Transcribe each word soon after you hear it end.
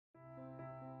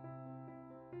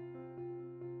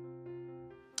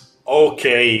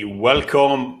Okay,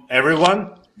 welcome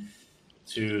everyone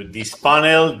to this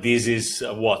panel. This is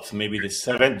maybe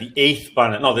the eighth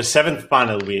panel, no, the seventh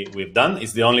panel we've done.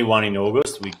 It's the only one in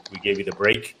August. We gave it a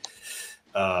break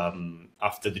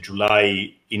after the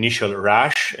July initial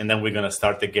rush, and then we're gonna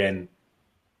start again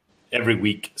every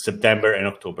week, September and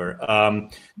October.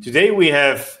 Today we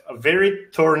have a very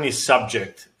thorny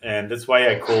subject, and that's why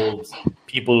I called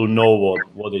people who know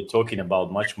what they're talking about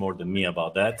much more than me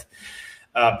about that.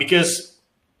 Because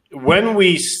when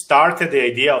we started the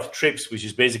idea of trips, which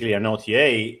is basically an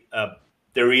OTA,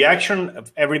 the reaction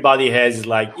of everybody has is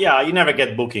like, yeah, you never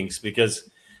get bookings because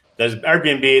there's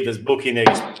Airbnb, there's Booking,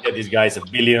 these guys have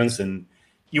billions and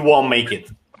you won't make it.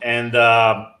 And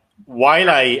while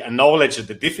I acknowledge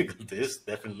the difficulties,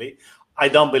 definitely, I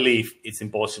don't believe it's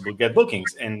impossible to get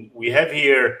bookings. And we have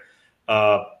here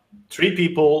three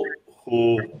people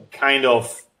who kind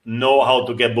of know how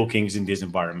to get bookings in this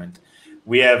environment.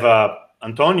 We have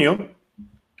Antonio,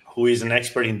 who is an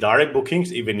expert in direct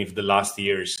bookings, even if the last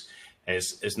years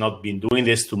has not been doing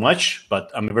this too much. But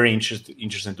I'm very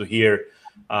interested to hear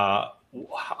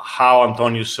how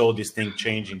Antonio saw this thing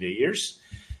change in the years.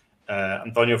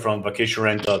 Antonio from Vacation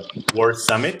Rental World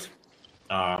Summit.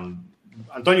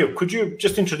 Antonio, could you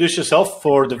just introduce yourself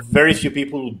for the very few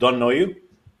people who don't know you?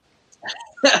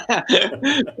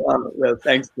 Well,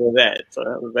 thanks for that.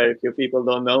 Very few people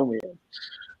don't know me.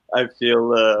 I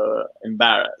feel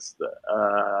embarrassed.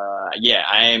 Yeah,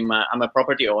 I'm a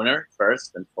property owner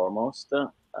first and foremost.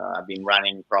 I've been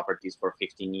running properties for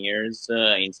 15 years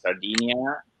in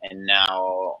Sardinia and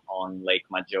now on Lake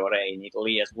Maggiore in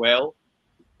Italy as well.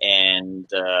 And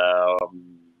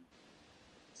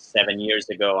 7 years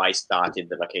ago, I started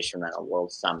the Vacation Rental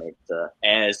World Summit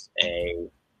as a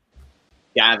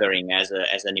gathering, as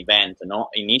an event,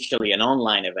 initially an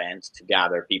online event to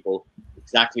gather people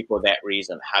exactly for that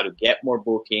reason, how to get more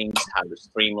bookings, how to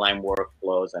streamline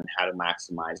workflows, and how to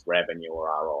maximize revenue or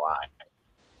ROI.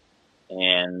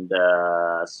 And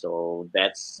so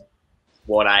that's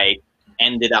what I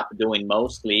ended up doing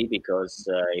mostly because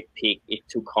it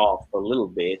took off a little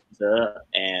bit.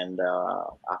 And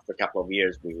after a couple of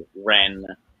years, we ran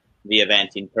the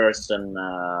event in person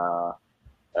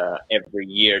every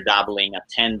year, doubling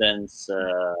attendance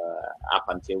up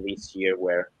until this year,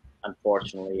 where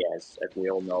unfortunately, as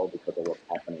we all know, because of what's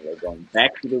happening, we're going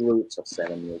back to the roots of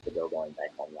 7 years ago, going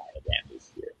back online again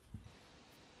this year.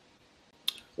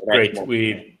 So great.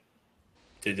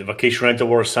 The Vacation Rental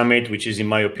World Summit, which is, in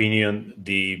my opinion,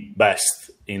 the best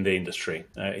in the industry.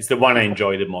 It's the one I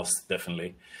enjoy the most,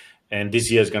 definitely. And this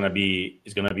year is gonna be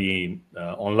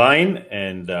online,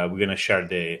 and we're gonna share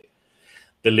the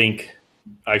link.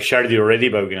 I shared it already,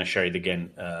 but we're gonna share it again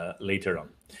later on.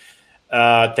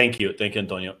 Thank you,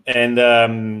 Antonio.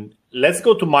 And let's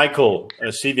go to Michael.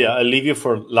 Silvia, I'll leave you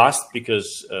for last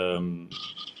because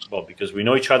we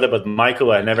know each other. But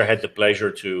Michael, I never had the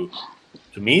pleasure to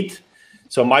meet.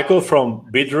 So Michael from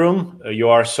Bidroom, you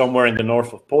are somewhere in the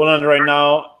north of Poland right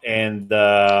now. And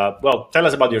tell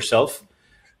us about yourself.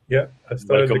 Yeah, I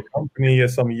started the company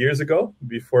some years ago.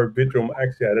 Before Bidroom,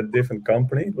 actually had a different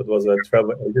company, but was a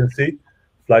travel agency,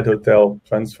 flight, hotel,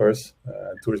 transfers,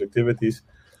 tourist activities.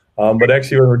 But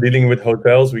actually, when we're dealing with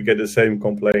hotels, we get the same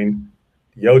complaint.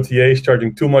 The OTA is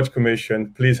charging too much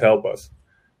commission. Please help us.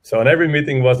 So in every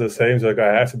meeting was the same. So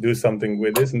I have to do something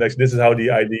with this. And actually, this is how the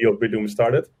idea of Bidroom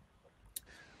started.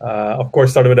 Of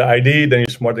course, started with the ID. Then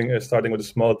you're starting with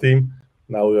a small team.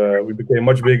 Now we became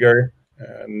much bigger,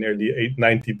 nearly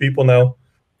 90 people now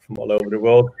from all over the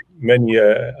world. Many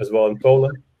as well in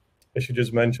Poland, as you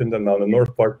just mentioned, and now the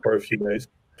north part for a few days.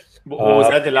 What was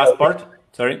that, the last part?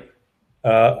 Sorry.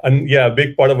 And yeah, a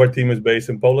big part of our team is based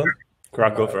in Poland.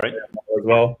 Krakow, right? As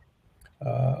well.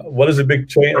 What is a big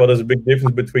change? What is a big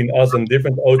difference between us and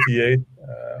different OTAs?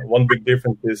 One big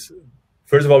difference is,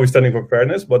 first of all, we're standing for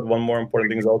fairness, but one more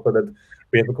important thing is also that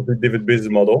we have a completely different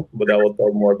business model, but I will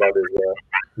talk more about this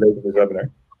later in this webinar.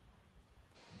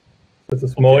 That's a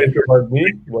small intro about me,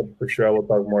 but for sure I will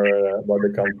talk more about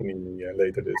the company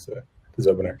later this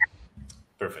webinar.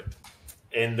 Perfect.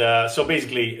 And so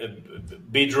basically,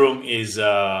 Bidroom is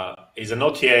an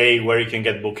OTA where you can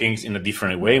get bookings in a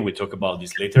different way. We talk about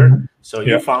this later. Mm-hmm. So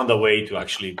you found a way to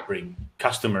actually bring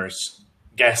guests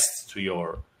to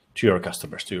your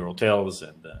customers, to your hotels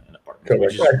and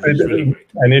apartments. Correct. Really great.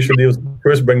 Initially, was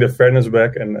first bring the fairness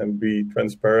back and be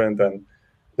transparent, and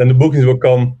then the bookings will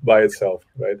come by itself,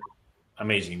 right?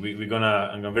 Amazing.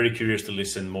 I'm very curious to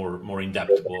listen more in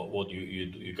depth what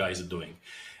you guys are doing.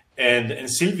 And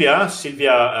Silvia,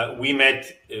 we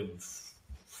met.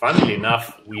 Funnily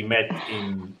enough, we met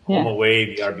in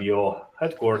HomeAway, the RBO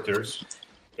headquarters,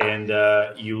 and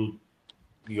you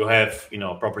you have,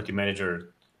 a property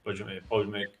manager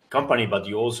company, but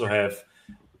you also have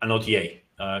an OTA.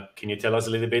 Can you tell us a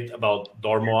little bit about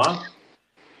Dormoa?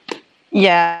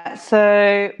 Yeah,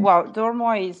 so, well,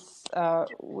 Dormoa is,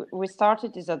 we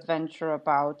started this adventure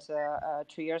about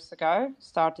 2 years ago,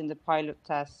 starting the pilot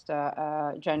test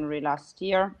January last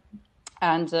year.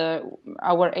 And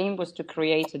our aim was to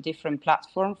create a different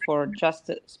platform for just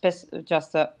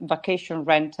a vacation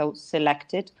rental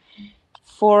selected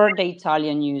for the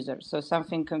Italian users. So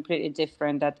something completely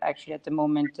different that actually at the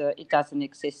moment it doesn't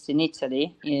exist in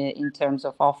Italy in terms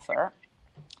of offer.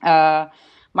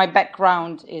 My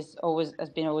background has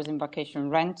been always in vacation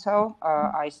rental.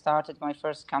 I started my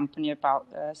first company about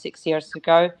 6 years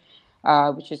ago,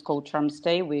 which is called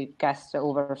Termstay. We guest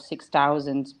over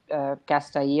 6,000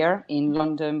 guests a year in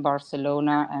London,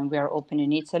 Barcelona, and we are open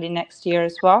in Italy next year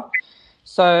as well.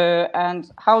 So, and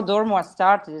how Dormoa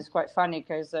started is quite funny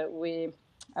because we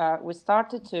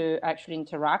started to actually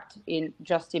interact in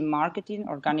marketing,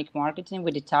 organic marketing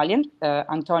with Italian.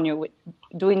 Antonio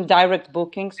doing direct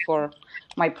bookings for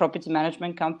my property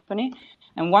management company.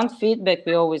 And one feedback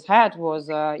we always had was,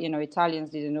 Italians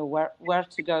didn't know where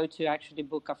to go to actually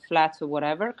book a flat or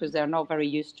whatever, because they're not very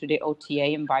used to the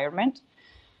OTA environment.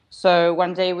 So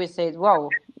one day we said, well,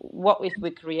 what if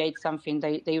we create something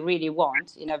they really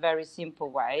want in a very simple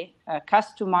way,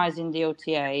 customizing the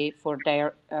OTA for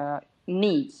their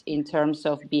needs in terms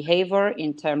of behavior,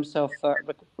 in terms of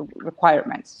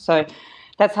requirements. So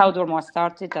that's how Dormoa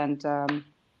started, and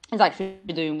it's actually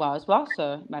doing well as well,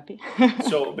 so I'm happy.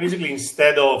 So basically,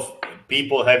 instead of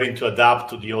people having to adapt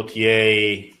to the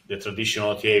OTA, the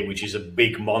traditional OTA, which is a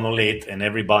big monolith and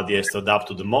everybody has to adapt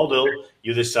to the model,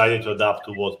 you decided to adapt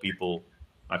to what people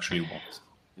actually want.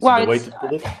 Is that the way to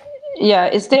put it? Yeah,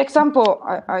 it's the example.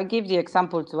 I give the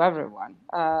example to everyone.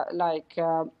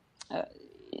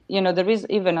 There is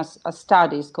even a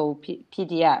study, it's called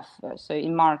PDF, so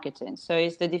in marketing. So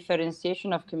it's the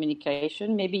differentiation of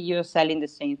communication. Maybe you're selling the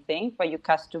same thing, but you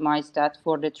customize that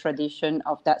for the tradition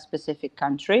of that specific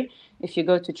country. If you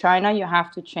go to China, you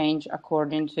have to change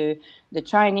according to the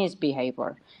Chinese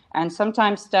behavior. And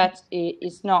sometimes that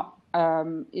is not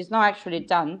actually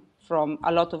done from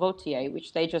a lot of OTA,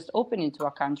 which they just open into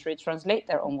a country, translate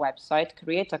their own website,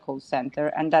 create a call center,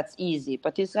 and that's easy.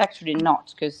 But it's actually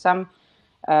not, because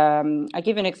I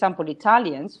give an example,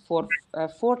 Italians, for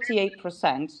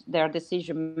 48%, their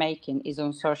decision making is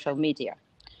on social media.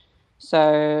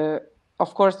 So,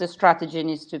 of course, the strategy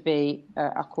needs to be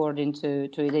according to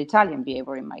the Italian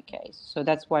behavior in my case. So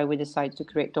that's why we decided to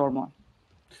create Dormoa.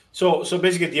 So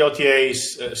basically the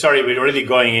OTAs, sorry, we're already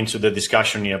going into the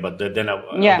discussion here, but then I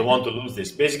don't want to lose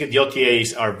this. Basically, the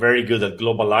OTAs are very good at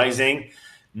globalizing,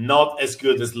 not as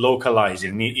good as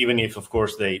localizing, even if, of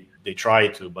course, they try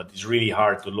to, but it's really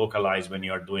hard to localize when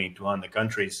you are doing 200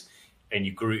 countries and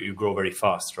you grow very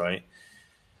fast, right?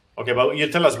 Okay, but you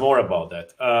tell us more about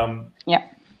that. Yeah.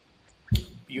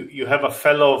 You have a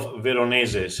fellow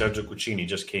Veronese, Sergio Cucini,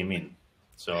 just came in.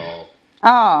 So...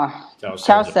 Ciao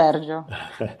Sergio.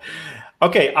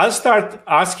 Okay, I'll start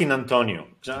asking Antonio.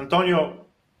 So Antonio,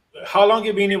 how long have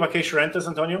you been in vacation rentals,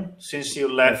 Antonio? Since you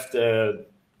left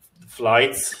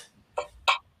flights?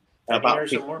 About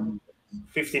years or more?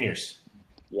 15 years.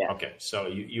 Yeah. Okay, so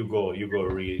you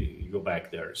go back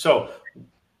there. So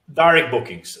direct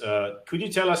bookings. Could you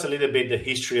tell us a little bit the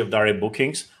history of direct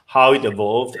bookings, how it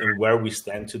evolved, and where we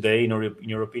stand today, in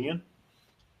your opinion?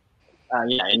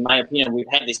 Yeah, in my opinion,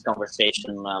 we've had this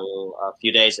conversation a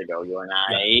few days ago, you and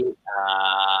I.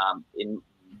 In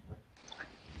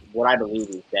what I believe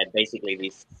is that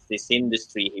basically this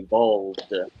industry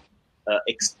evolved,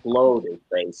 exploded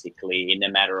basically in a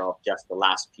matter of just the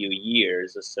last few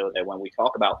years. So that when we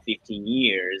talk about 15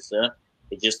 years,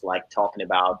 it's just like talking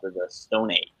about the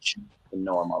Stone Age in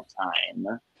normal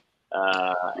time.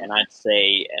 And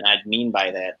I'd mean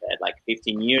by that like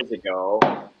 15 years ago,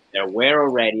 there were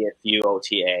already a few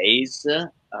OTAs.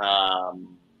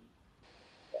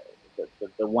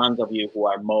 The ones of you who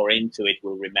are more into it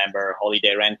will remember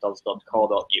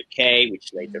holidayrentals.co.uk,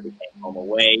 which later became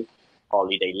HomeAway,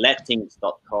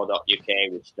 holidaylettings.co.uk,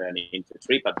 which turned into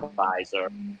TripAdvisor.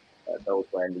 Those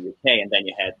were in the UK, and then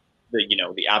you had the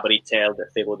Abritel, the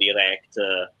Fevo Direct,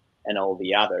 and all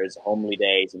the others,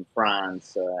 Homelidays in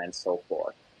France, and so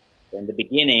forth. So in the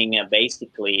beginning,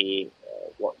 basically,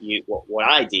 what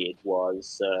I did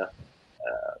was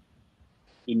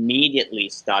immediately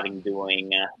starting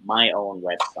doing my own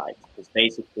website, because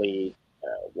basically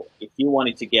if you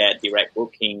wanted to get direct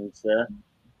bookings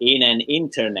in an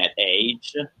internet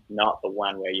age, not the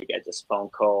one where you get just phone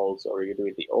calls or you do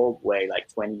it the old way like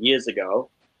 20 years ago,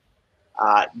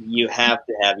 you have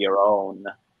to have your own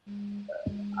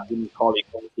I wouldn't call it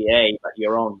OTA, but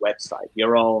your own website,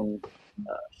 your own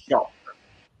shop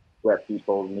where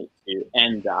people need to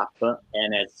end up.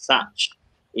 And as such,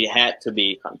 it had to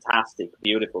be fantastic,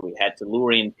 beautiful. We had to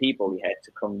lure in people. We had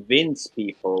to convince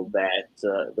people that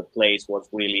the place was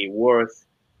really worth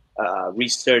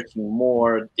researching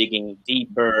more, digging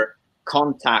deeper,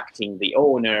 contacting the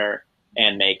owner,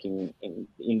 and making,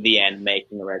 in the end,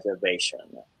 making a reservation.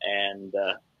 And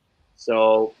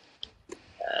so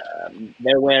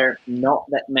there were not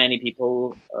that many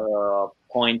people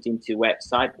pointing to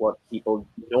website. What people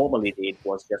normally did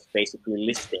was just basically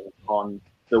listing on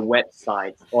the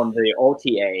website, on the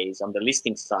OTAs, on the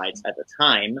listing sites at the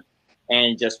time,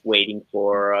 and just waiting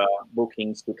for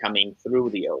bookings to coming through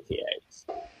the OTAs.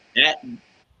 That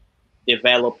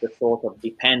developed a sort of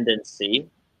dependency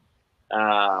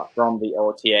from the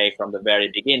OTA from the very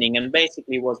beginning, and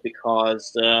basically was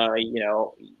because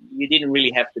you didn't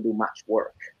really have to do much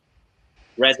work.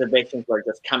 Reservations were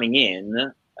just coming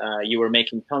in. You were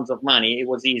making tons of money. It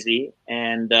was easy,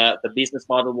 and the business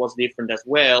model was different as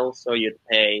well. So you'd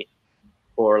pay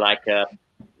for like a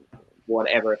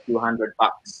few $100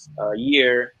 a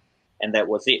year, and that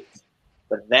was it.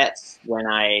 But that's when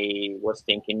I was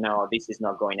thinking, no, this is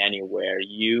not going anywhere.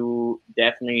 You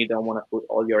definitely don't want to put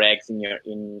all your eggs in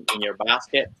your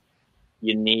basket.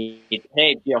 You need,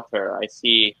 hey, Piotr, I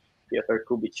see Piotr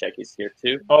Kubicek is here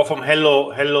too. Oh, from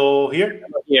Hello here?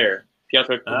 Hello here.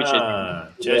 Piotr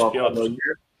Kubicek. Cheers, Piotr.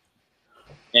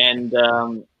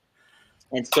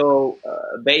 And so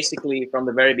basically from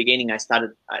the very beginning, I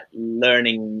started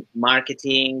learning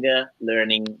marketing,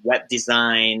 learning web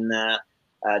design,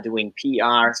 doing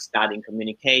PR, studying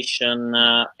communication,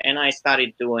 and I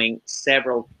started doing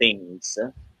several things,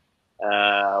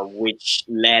 which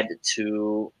led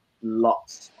to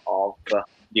lots of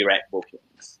direct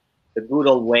bookings. The good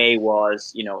old way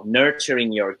was,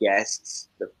 nurturing your guests,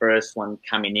 the first one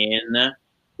coming in,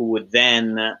 who would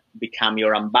then become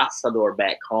your ambassador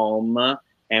back home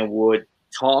and would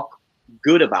talk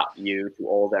good about you to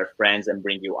all their friends and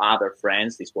bring you other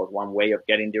friends. This was one way of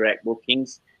getting direct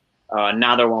bookings.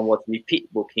 Another one was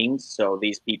repeat bookings. So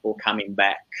these people coming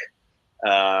back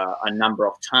a number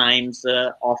of times,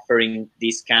 offering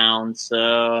discounts,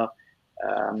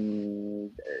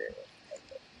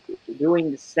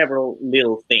 doing several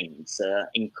little things,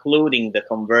 including the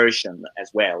conversion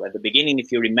as well. At the beginning,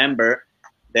 if you remember,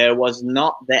 there was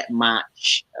not that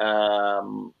much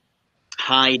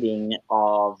hiding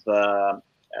of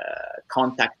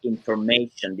contact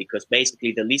information, because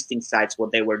basically the listing sites,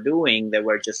 what they were doing, they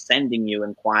were just sending you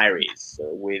inquiries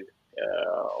with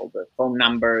all the phone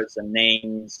numbers and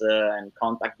names and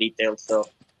contact details. So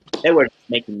they were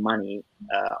making money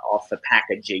off a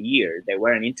package a year. They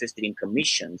weren't interested in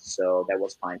commissions, so that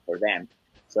was fine for them.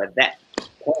 So at that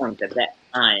point, at that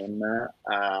time,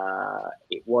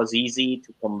 it was easy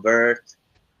to convert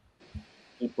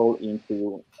people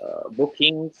into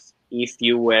bookings if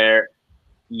you were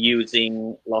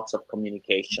using lots of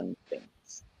communication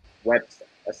things.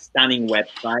 A stunning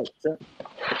website,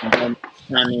 and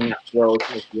stunning approach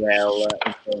as well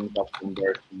in terms of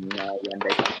converting when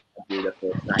they do the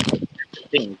first time.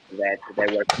 Things that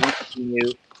they were contacting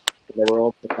you, they were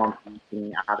also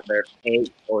contacting other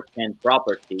 8 or 10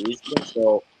 properties.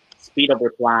 So speed of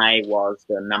reply was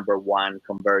the #1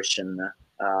 conversion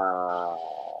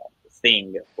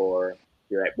thing for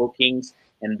direct bookings,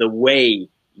 and the way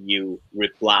you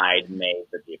replied made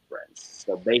the difference.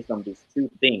 So based on these two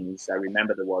things, I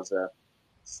remember there was a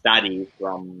study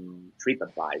from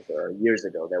TripAdvisor years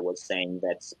ago that was saying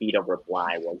that speed of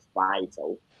reply was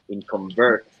vital in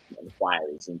converting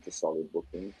inquiries into solid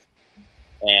bookings.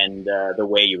 And the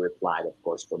way you replied, of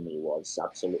course, for me was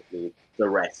absolutely the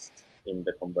rest in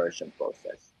the conversion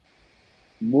process.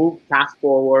 Fast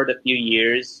forward a few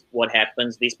years, what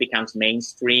happens? This becomes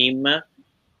mainstream.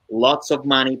 Lots of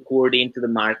money poured into the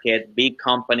market. Big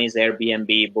companies,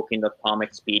 Airbnb, Booking.com,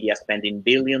 Expedia, spending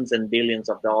billions and billions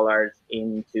of dollars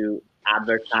into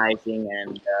advertising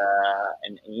and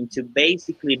into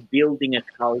basically building a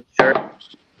culture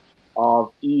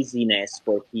of easiness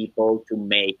for people to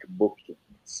make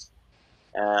bookings.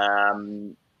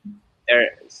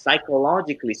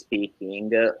 Psychologically speaking,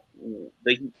 the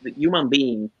human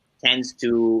being tends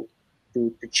to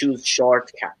choose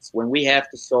shortcuts. When we have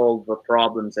to solve the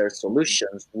problems or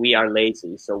solutions, we are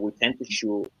lazy, so we tend to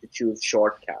choose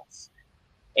shortcuts.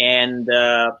 And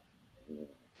the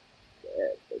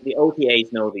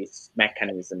OTAs know this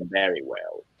mechanism very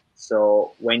well.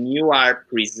 So when you are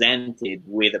presented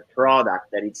with a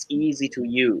product that it's easy to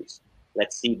use,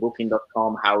 let's see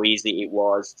Booking.com, how easy it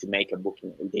was to make a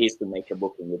booking. It is to make a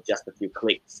booking with just a few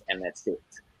clicks, and that's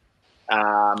it.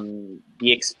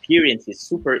 the experience is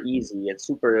super easy and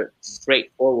super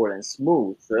straightforward and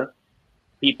smooth,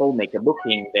 people make a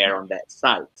booking there on that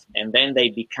site, and then they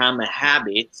become a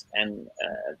habit, and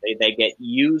they get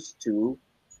used to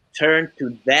turn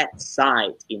to that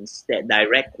site instead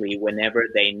directly whenever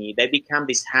they need. They become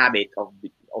this habit of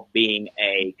being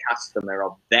a customer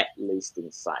of that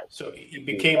listing site. So it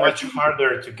became much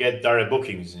harder to get direct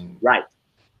bookings. Right.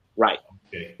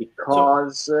 Okay.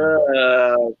 Because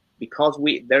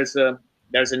there's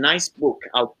a nice book.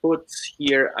 I'll put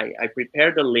here. I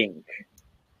prepared a link,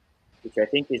 which I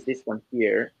think is this one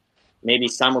here. Maybe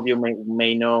some of you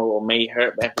may know or may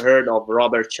have heard of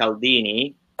Robert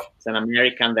Cialdini. It's an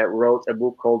American that wrote a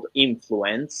book called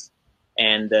Influence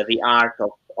and the Art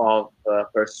of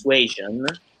Persuasion.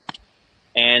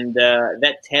 And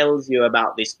that tells you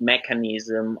about this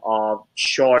mechanism of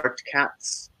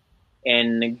shortcuts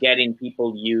and getting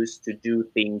people used to do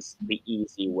things the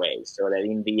easy way, so that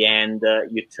in the end,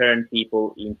 you turn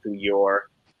people into your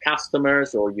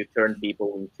customers, or you turn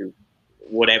people into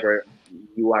whatever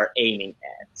you are aiming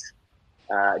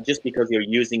at. Just because you're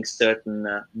using certain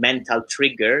mental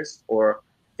triggers or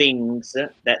things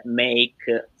that make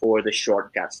for the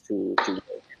shortcuts to work.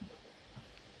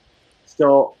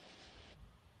 So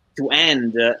to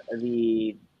end,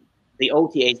 the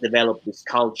OTAs developed this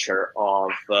culture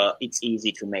of it's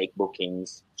easy to make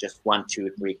bookings, just 1,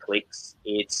 2, 3 clicks.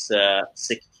 It's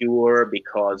secure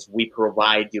because we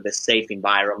provide you the safe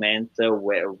environment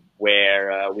where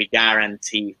we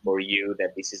guarantee for you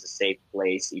that this is a safe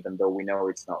place, even though we know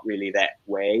it's not really that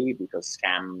way because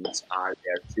scams are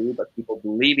there too, but people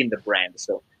believe in the brand.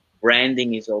 So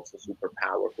branding is also super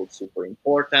powerful, super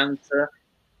important.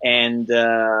 And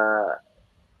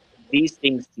these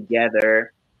things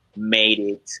together made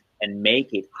it and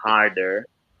make it harder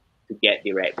to get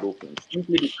direct bookings,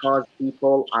 simply because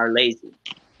people are lazy,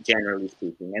 generally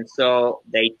speaking. And so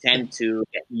they tend to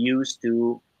get used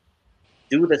to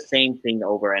do the same thing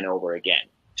over and over again,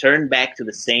 turn back to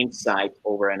the same site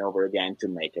over and over again to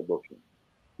make a booking.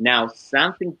 Now,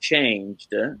 something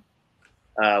changed with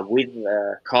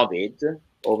COVID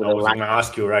over the last... I was going to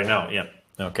ask you right now. Yeah.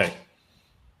 Okay.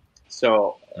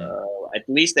 So at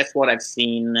least that's what I've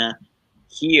seen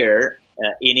here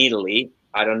in Italy.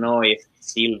 I don't know if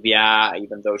Silvia,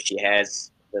 even though she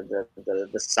has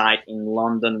the site in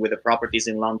London with the properties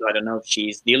in London, I don't know if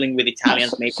she's dealing with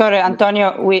Italians. Maybe. Sorry,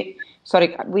 Antonio, we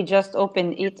just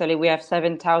opened Italy. We have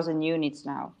 7,000 units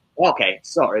now. Okay,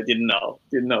 sorry, didn't know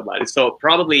about it. So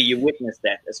probably you witnessed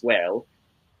that as well,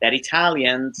 that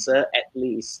Italians, at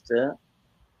least,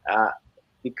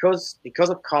 because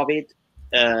of COVID,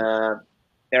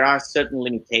 there are certain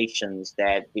limitations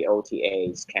that the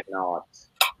OTAs cannot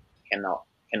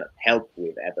help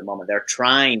with at the moment. They're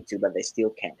trying to, but they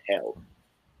still can't help.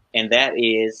 And that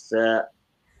is,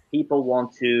 people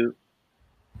want to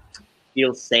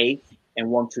feel safe and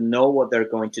want to know what they're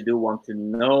going to do, want to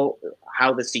know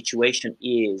how the situation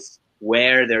is,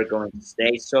 where they're going to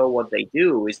stay. So what they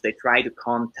do is they try to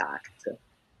contact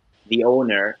the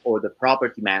owner or the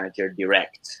property manager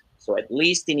direct. So at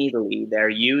least in Italy, they're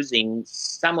using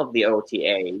some of the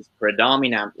OTAs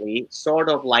predominantly sort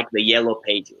of like the yellow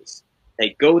pages.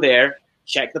 They go there,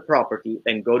 check the property,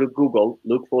 then go to Google,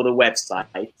 look for the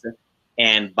website,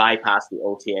 and bypass the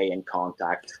OTA and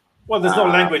contact. Well, there's no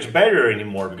language barrier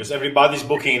anymore because everybody's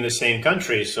booking in the same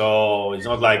country. So it's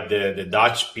not like the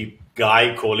Dutch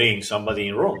guy calling somebody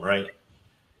in Rome, right?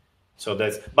 So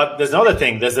but there's another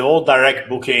thing. There's the whole direct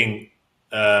booking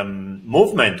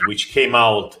movement which came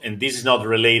out, and this is not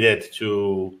related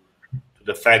to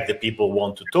the fact that people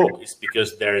want to talk. It's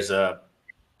because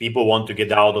people want to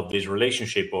get out of this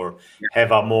relationship or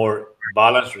have a more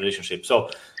balanced relationship.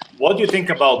 So what do you think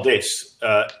about this?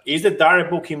 Is the direct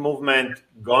booking movement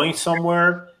going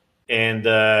somewhere? And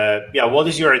what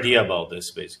is your idea about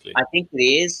this, basically? I think it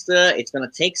is. It's going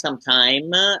to take some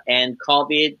time, and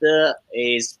COVID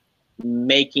is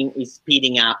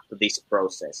speeding up this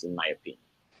process, in my opinion,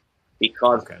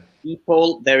 because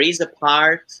there is a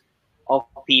part of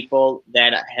people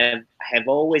that have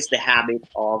always the habit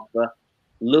of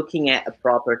looking at a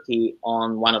property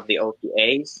on one of the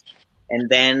OTAs and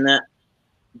then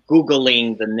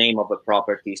Googling the name of the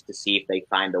properties to see if they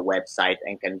find a website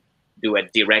and can do a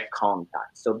direct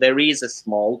contact. So there is a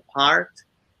small part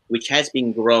which has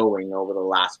been growing over the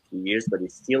last few years, but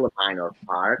it's still a minor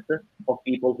part of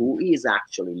people who is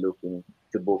actually looking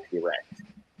to book direct.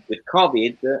 With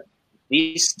COVID,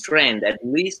 this trend, at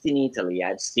least in Italy,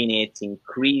 I've seen it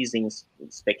increasing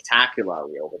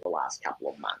spectacularly over the last couple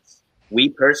of months. We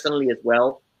personally as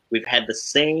well, we've had the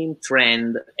same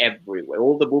trend everywhere.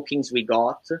 All the bookings we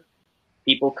got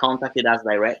people contacted us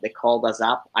direct. They called us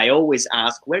up. I always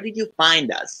ask, where did you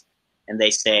find us? And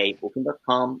they say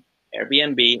booking.com,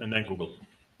 Airbnb, and then Google.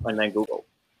 And then Google.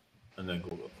 And then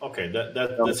Google. Okay,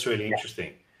 that's really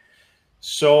interesting.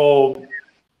 So,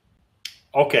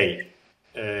 okay,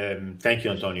 thank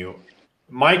you, Antonio.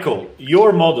 Michael,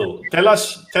 your model. Tell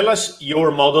us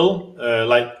your model.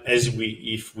 Like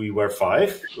if we were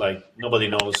 5, like nobody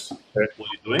knows what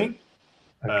you're doing.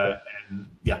 And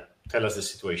yeah, tell us the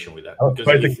situation with that. I'll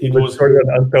try to keep it short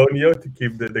on Antonio to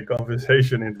keep the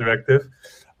conversation interactive.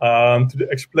 To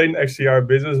explain actually our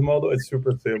business model, it's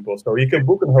super simple. So you can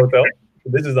book a hotel.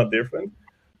 This is not different.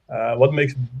 What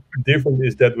makes it different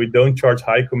is that we don't charge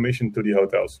high commission to the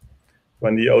hotels.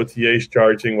 When the OTA is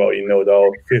charging, well, you know,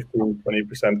 the 15,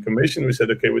 20% commission, we said,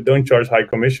 okay, we don't charge high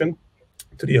commission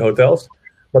to the hotels,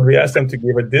 but we asked them to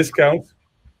give a discount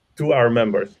to our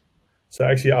members. So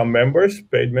actually our members,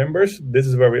 paid members, this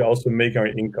is where we also make our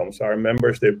income. So our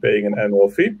members, they're paying an annual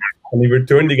fee, and in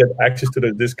return, they get access to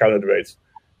the discounted rates.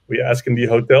 We ask in the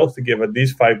hotels to give at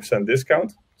least 5%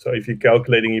 discount. So if you're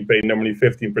calculating, you pay normally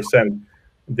 15%. In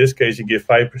this case, you give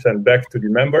 5% back to the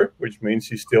member, which means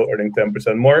you're still earning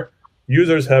 10% more.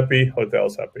 Users happy,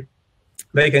 hotels happy.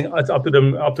 It's up to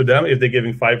them if they're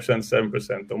giving 5%,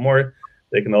 7% or more.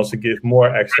 They can also give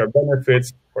more extra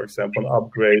benefits, for example, an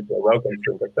upgrade, or welcome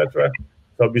drink, etc.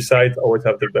 So besides always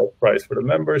have the best price for the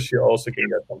members, you also can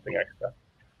get something extra.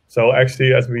 So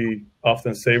actually, as we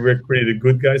often say, we're pretty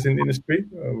good guys in the industry.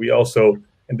 We also,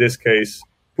 in this case,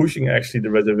 pushing actually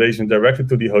the reservation directly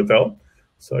to the hotel.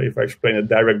 So if I explain the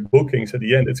direct bookings at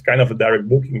the end, it's kind of a direct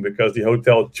booking because the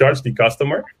hotel charges the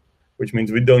customer, which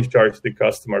means we don't charge the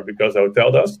customer because the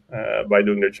hotel does by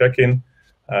doing their check-in.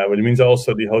 Which means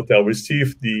also the hotel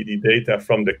receives the data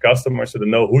from the customer, so they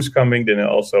know who's coming. Then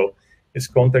also his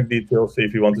contact details. So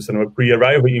if you want to send them a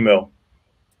pre-arrival email,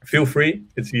 feel free.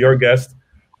 It's your guest.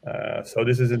 So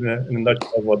this is in a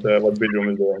nutshell what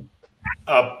Bidroom is doing.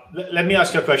 Let me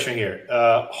ask you a question here.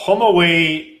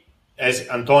 HomeAway, as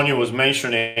Antonio was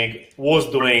mentioning, was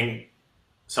doing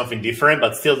something different,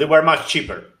 but still they were much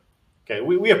cheaper. Okay,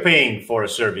 we are paying for a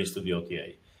service to the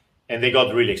OTA, and they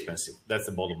got really expensive. That's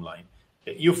the bottom line.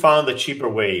 You found a cheaper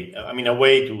way, a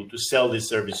way to sell this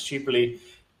service cheaply,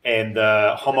 and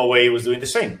HomeAway was doing the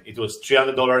same. It was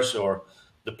 $300, or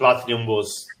the platinum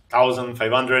was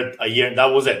 $1,500 a year, and that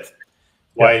was it.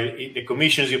 While the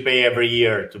commissions you pay every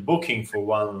year to booking for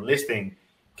one listing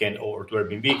or to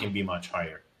Airbnb can be much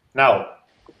higher. Now,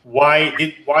 why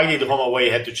did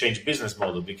HomeAway had to change business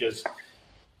model? Because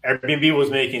Airbnb was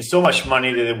making so much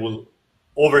money that it will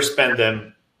overspend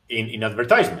them in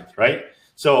advertisement, right?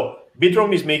 So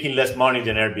Bidroom is making less money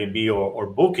than Airbnb or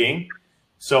Booking.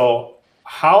 So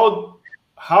how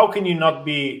can you not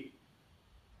be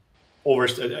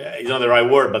it's not the right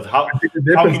word, but how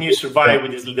can you survive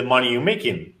with the money you're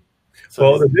making? So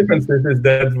well, the difference is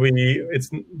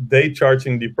that they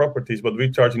charging the properties, but we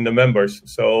charging the members.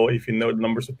 So if you know the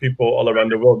numbers of people all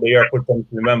around the world, they are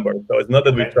potentially members. So it's not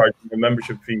that we charge the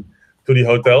membership fee to the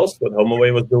hotels, what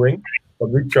HomeAway was doing, but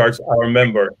we charge our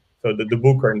member. So the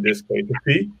booker in this case, the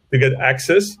fee to get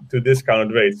access to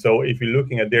discounted rates. So if you're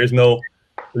looking at, there's no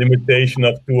limitation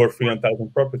of 200,000 or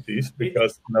 300,000 properties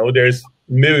because there's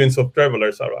millions of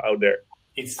travelers out there.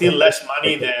 It's still less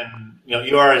money than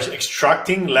you are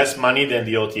extracting less money than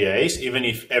the OTAs. Even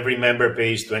if every member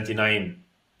pays €29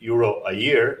 a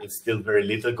year, it's still very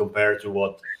little compared to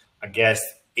what a guest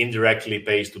indirectly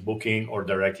pays to Booking or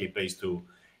directly pays to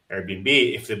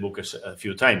Airbnb if they book a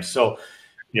few times. So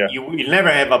you will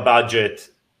never have a budget,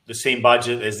 the same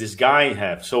budget as this guy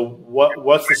have. So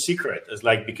what's the secret? It's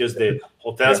like because the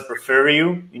hotels prefer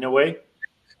you in a way?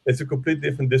 It's a completely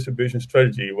different distribution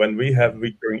strategy. When we have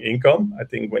recurring income, I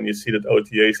think when you see that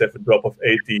OTAs have a drop of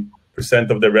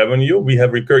 80% of their revenue, we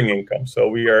have recurring income. So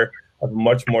we have a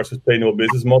much more sustainable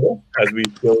business model as we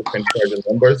still can charge the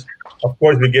numbers. Of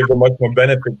course, we give them much more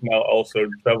benefits now, also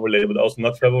travel related, but also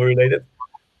not travel related.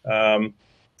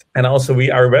 And also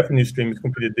our revenue stream is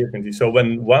completely different. So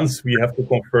once we have to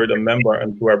convert a member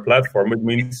into our platform, it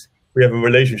means we have a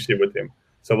relationship with him.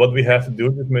 So what we have to do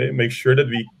is make sure that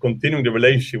we continue the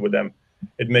relationship with them.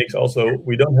 It makes also,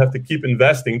 we don't have to keep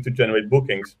investing to generate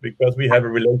bookings because we have a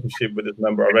relationship with this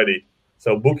member already.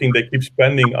 So Booking, they keep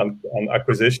spending on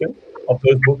acquisition of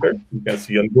those bookers. You can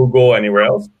see on Google, anywhere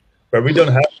else, where we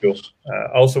don't have to.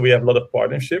 Also, we have a lot of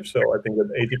partnerships. So I think that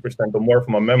 80% or more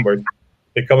from our members,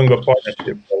 they're coming with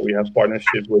partnerships. So we have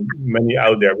partnerships with many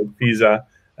out there, with Visa,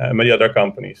 many other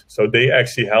companies. So they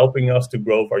actually helping us to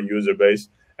grow our user base.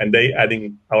 And they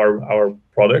adding our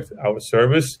product, our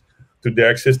service to their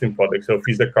existing product. So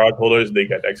Visa card holders, they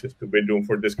get access to Bidroom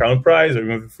for discount price or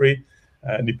even for free.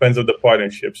 It depends on the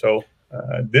partnership. So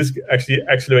this actually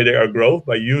accelerated our growth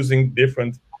by using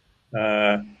different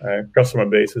customer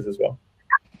bases as well.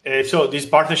 So these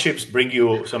partnerships bring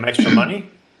you some extra money?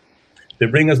 They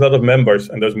bring us a lot of members,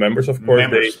 and those members, of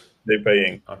course, they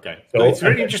paying. Okay, so it's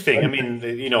very interesting. I mean,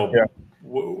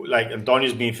 like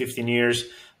Antonio's been 15 years.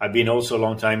 I've been also a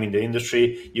long time in the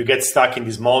industry. You get stuck in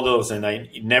these models, and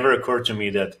it never occurred to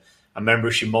me that a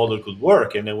membership model could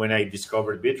work. And then when I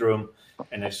discovered Bidroom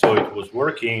and I saw it was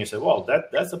working, I said, well,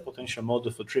 that's a potential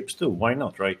model for trips too. Why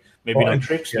not, right? Maybe not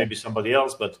trips, maybe somebody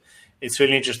else, but it's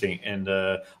really interesting. And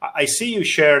I see you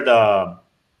shared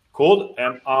code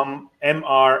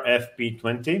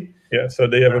MRFP20. Yeah, so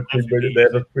they have a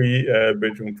free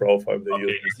Bidroom profile.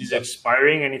 Okay, is this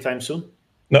expiring anytime soon?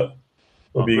 No,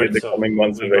 will be in the coming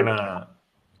months.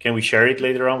 Can we share it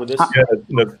later on with us? Yeah,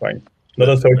 that's fine. Not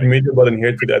on social media, but in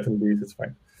here to the attendees, it's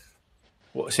fine.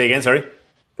 Say again, sorry?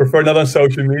 Prefer not on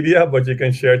social media, but you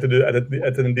can share to the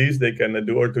attendees. They can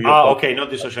do or to your. Okay, not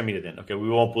the social media then. Okay, we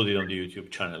won't put it on the YouTube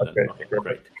channel then. Okay,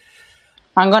 great.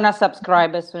 I'm gonna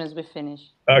subscribe as soon as we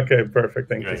finish. Okay, perfect.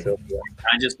 Thank you, Silvia.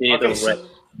 I just need it.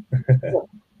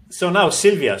 So now,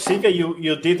 Silvia,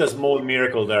 you did a small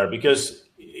miracle there because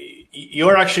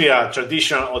you're actually a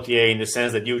traditional OTA in the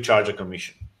sense that you charge a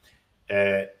commission.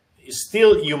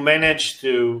 Still, you manage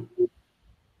to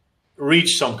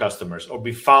reach some customers or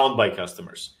be found by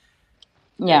customers.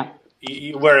 Yeah.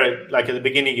 You were, like at the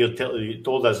beginning, you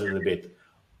told us a little bit.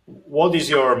 What is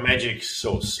your magic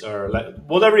sauce, or like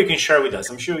whatever you can share with us?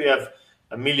 I'm sure you have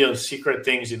a million secret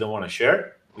things you don't want to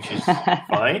share, which is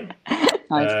fine.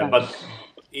 But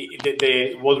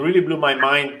what really blew my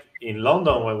mind in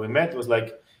London when we met was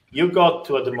like you got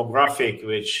to a demographic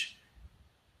which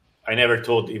I never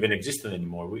thought even existed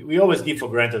anymore. We always give for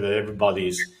granted that everybody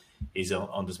is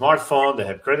on the smartphone. They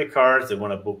have credit cards. They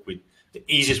want to book with the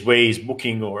easiest way is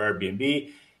Booking or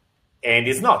Airbnb, and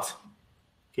it's not.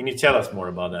 Can you tell us more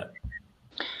about that?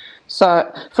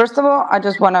 So first of all, I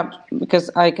just want to, because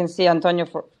I can see Antonio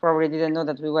probably didn't know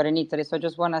that we were in Italy. So I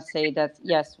just want to say that,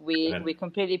 yes, we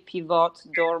completely pivot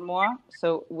Dormois.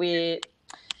 So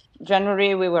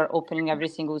January, we were opening every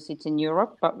single city in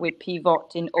Europe, but we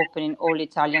pivot in opening all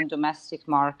Italian domestic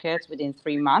markets within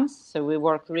 3 months. So we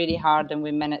worked really hard and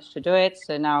we managed to do it.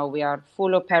 So now we are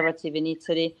full operative in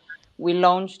Italy. We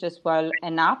launched as well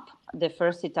an app, the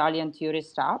first Italian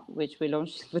tourist app, which we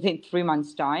launched within 3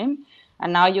 months' time.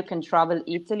 And now you can travel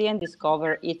Italy and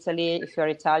discover Italy if you're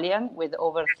Italian with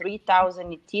over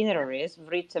 3,000 itineraries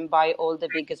written by all the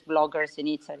biggest bloggers in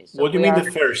Italy. So what do you mean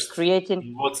the first? Creating.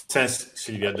 In what sense,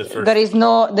 Silvia? The first. There is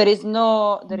no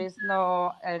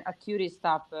a tourist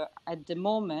app at the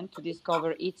moment to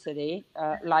discover Italy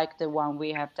like the one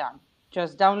we have done.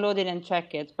 Just download it and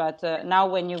check it. But now,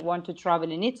 when you want to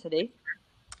travel in Italy.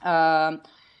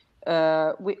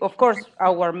 Of course,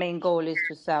 our main goal is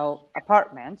to sell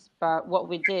apartments, but what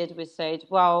we did, we said,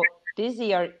 well, this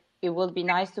year it will be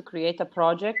nice to create a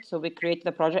project. So we created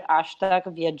the project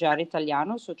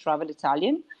 #ViaggiareItaliano, so travel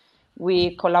Italian.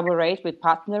 We collaborate, we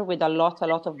partner with a lot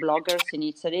of bloggers in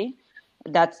Italy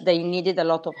that they needed a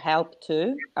lot of help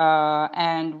too.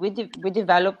 And we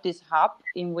developed this hub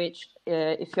in which,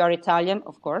 if you are Italian,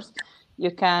 of course, you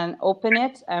can open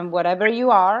it, and wherever you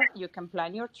are, you can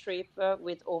plan your trip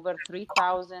with over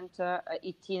 3,000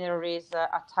 itineraries,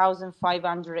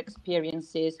 1,500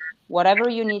 experiences, whatever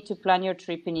you need to plan your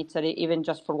trip in Italy, even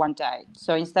just for 1 day.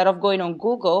 So instead of going on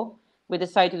Google, we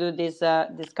decided to do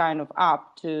this kind of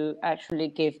app to actually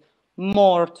give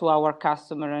more to our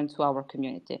customer and to our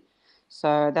community.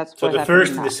 So that's so the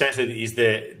first, in the sense that is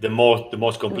the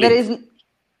most complete.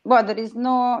 There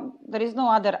is no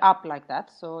other app like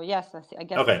that. So yes, I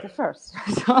guess it's the first.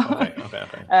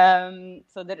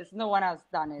 So there is no one else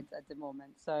done it at the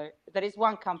moment. So there is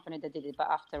one company that did it, but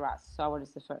after us, so ours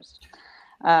is the first.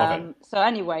 So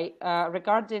anyway,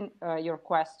 regarding your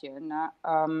question,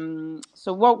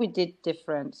 so what we did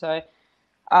different. So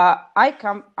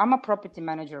I'm a property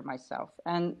manager myself,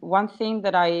 and one thing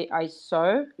that I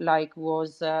saw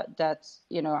was that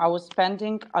I was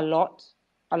spending a lot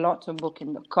on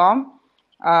Booking.com,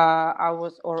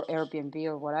 or Airbnb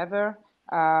or whatever.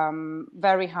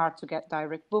 Very hard to get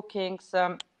direct bookings.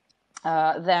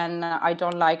 Then I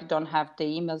don't have the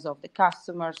emails of the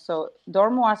customer. So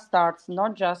Dormois starts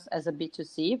not just as a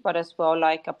B2C, but as well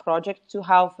like a project to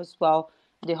help as well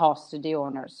the host, the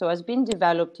owner. So it's been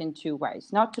developed in 2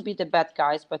 ways, not to be the bad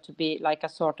guys, but to be like a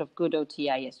sort of good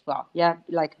OTA as well. Yeah,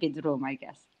 like Bidroom, I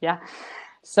guess. Yeah.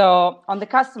 So on the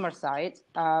customer side,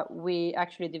 we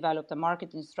actually developed a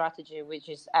marketing strategy, which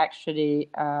is actually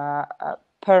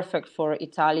perfect for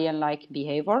Italian-like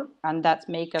behavior, and that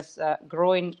make us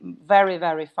growing very,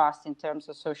 very fast in terms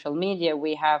of social media.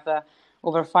 We have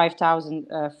over 5,000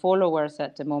 followers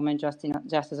at the moment,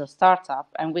 just as a startup,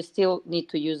 and we still need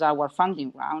to use our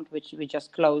funding round, which we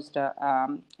just closed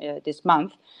this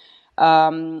month.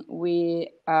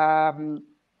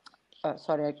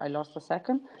 Sorry, I lost a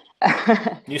second.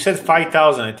 You said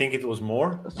 5,000. I think it was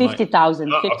more.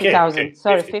 50,000. Oh, 50,000. okay.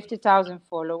 Sorry, 50,000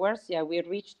 followers. Yeah, we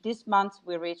reached this month.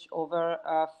 We reached over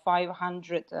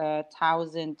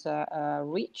 500,000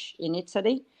 reach in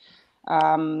Italy.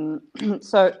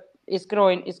 So it's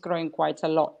growing quite a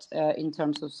lot in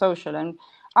terms of social. And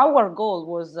our goal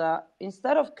was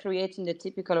instead of creating the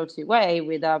typical OTA way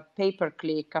with a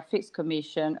pay-per-click, a fixed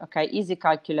commission, okay, easy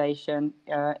calculation,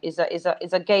 is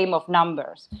a game of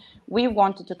numbers. We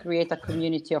wanted to create a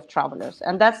community of travelers,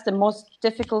 and that's the most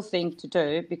difficult thing to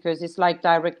do because it's like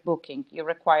direct booking. You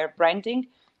require branding,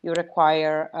 you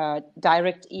require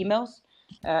direct emails.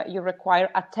 You require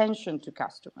attention to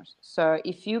customers. So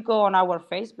if you go on our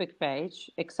Facebook page,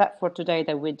 except for today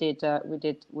that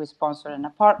we sponsored an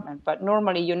apartment, but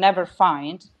normally you never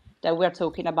find that we're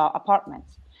talking about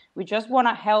apartments. We just want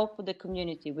to help the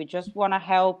community. We just want to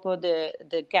help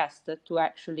the guests to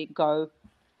actually go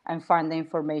and find the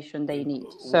information they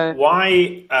need. So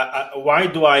why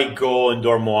do I go in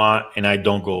Dormois and I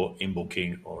don't go in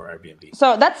Booking or Airbnb?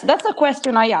 So that's a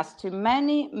question I asked to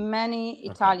many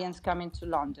Italians coming to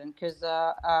London, because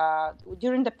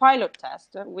during the pilot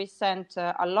test we sent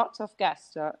a lot of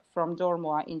guests from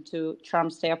Dormois into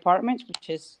Charmstay Apartments, which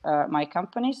is my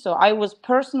company. So I was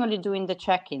personally doing the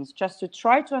check-ins just to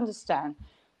try to understand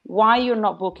why you're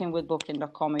not booking with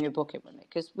Booking.com and you're booking with me,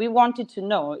 because we wanted to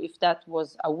know if that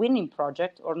was a winning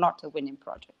project or not a winning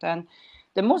project. And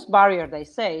the most barrier they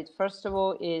said, first of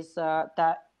all, is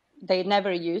that they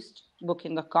never used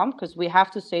Booking.com, because we have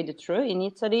to say the truth. In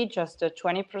Italy, just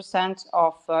 20%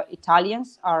 of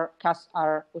Italians are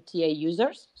OTA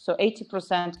users, so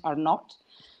 80% are not.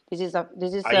 This is Are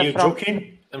you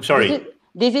joking? I'm sorry.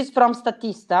 This is from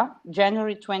Statista,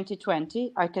 January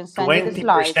 2020. I can send you the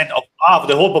slides. 20% of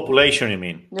the whole population, you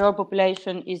mean? The whole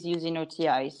population is using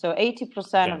OTA. So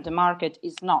 80% of the market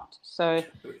is not. So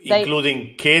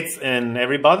including kids and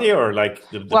everybody, or like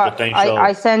the potential?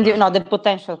 I send you, the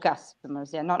potential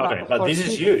customers. Yeah, not but this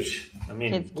is huge. I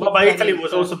mean, but Italy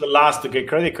was also the last to get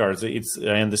credit cards. I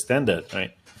understand that,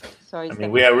 right? So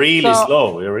we are really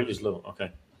slow. We are really slow.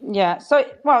 Okay. Yeah, so,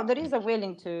 there is a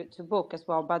willing to book as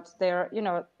well, but they're,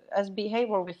 as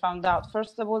behavior, we found out,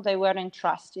 first of all, they weren't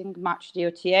trusting much the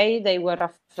OTA. They were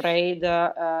afraid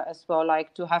as well,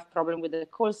 like to have problem with the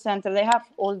call center. They have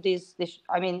all this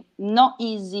not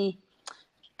easy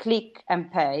click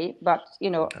and pay, but,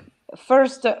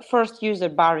 first user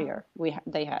barrier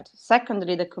they had.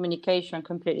 Secondly, the communication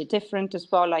completely different as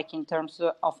well, like in terms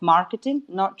of marketing,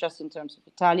 not just in terms of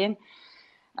Italian.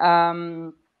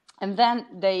 And then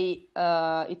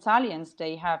Italians,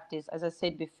 they have this, as I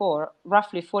said before,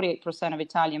 roughly 48% of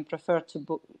Italians prefer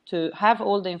to have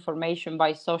all the information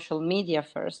by social media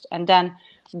first and then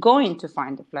going to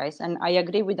find the place. And I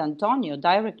agree with Antonio,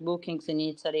 direct bookings in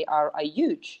Italy are a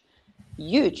huge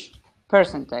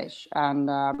percentage. And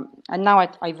now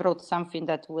I wrote something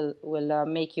that will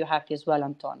make you happy as well,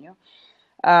 Antonio.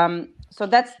 So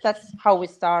that's how we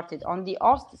started. On the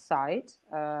host side,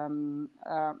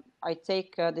 I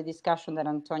take the discussion that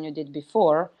Antonio did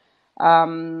before.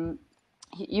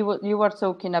 You were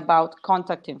talking about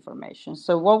contact information.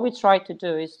 So what we try to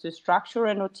do is to structure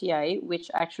an OTA, which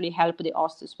actually help the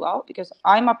host as well, because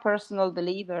I'm a personal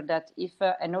believer that if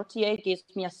an OTA gives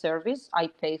me a service, I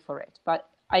pay for it, but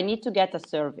I need to get a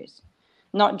service,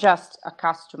 not just a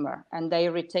customer, and they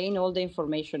retain all the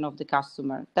information of the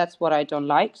customer. That's what I don't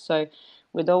like. So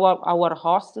with our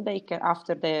host, they can,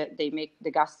 after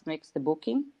the guest makes the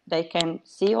booking, they can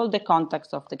see all the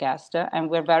contacts of the guest, and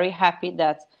we're very happy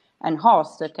that an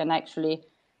host can actually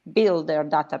build their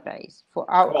database for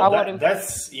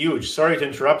that's huge. Sorry to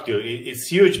interrupt you. It's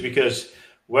huge because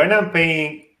when I'm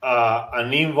paying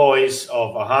an invoice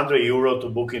of €100 to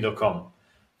Booking.com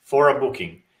for a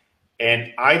booking,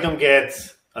 and I don't get,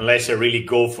 unless I really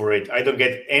go for it, I don't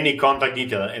get any contact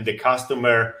detail, and the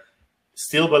customer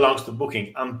still belongs to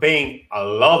Booking, I'm paying a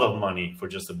lot of money for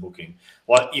just a booking.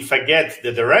 Well, if I get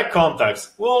the direct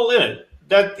contacts,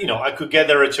 I could get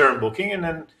a return booking and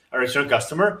then a return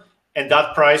customer, and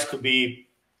that price could be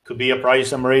a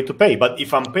price I'm ready to pay. But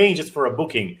if I'm paying just for a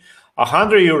booking,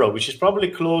 €100, which is probably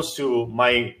close to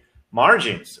my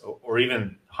margins or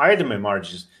even higher than my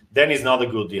margins, then it's not a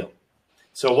good deal.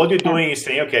 So what you're doing is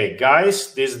saying, okay,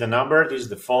 guys, this is the number, this is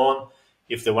the phone.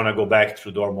 If they want to go back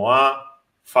through Dormois,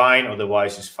 fine.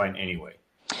 Otherwise, it's fine anyway.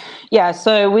 Yeah,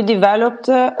 so we developed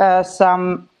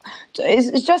some.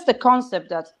 It's just a concept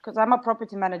that, because I'm a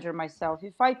property manager myself,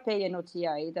 if I pay an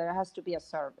OTA, there has to be a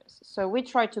service. So we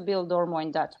try to build Dormo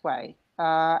in that way.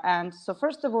 And so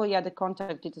first of all, yeah, the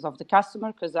contact details of the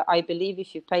customer, because I believe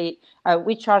if you pay,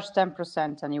 we charge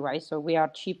 10% anyway, so we are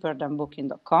cheaper than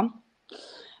booking.com.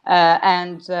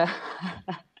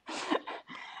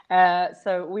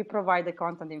 So we provide the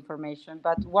contact information.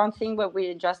 But one thing that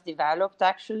we just developed,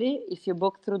 actually, if you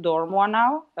book through Dormo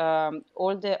now,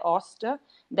 all the hosts,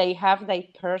 they have their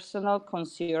personal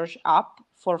concierge app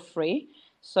for free.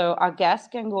 So a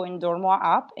guest can go in Dormo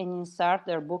app and insert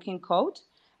their booking code,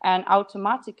 and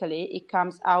automatically it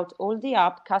comes out all the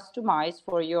app customized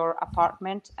for your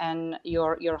apartment and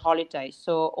your holiday.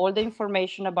 So all the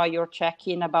information about your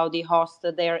check-in, about the host,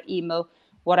 their email,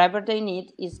 whatever they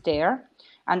need is there.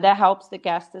 And that helps the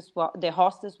guest as well, the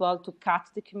host as well, to cut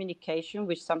the communication,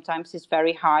 which sometimes is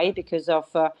very high because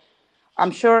of, I'm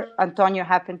sure, Antonio,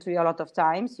 happened to you a lot of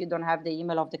times. You don't have the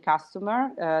email of the customer.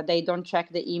 They don't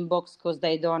check the inbox because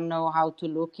they don't know how to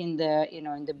look in the,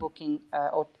 in the booking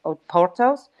or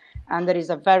portals. And there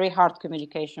is a very hard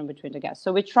communication between the guests.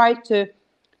 So we try to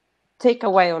take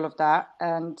away all of that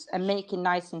and make it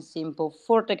nice and simple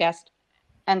for the guest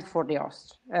and for the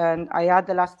host. And I add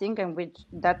the last thing, and which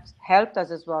that helped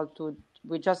us as well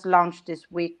we just launched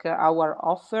this week our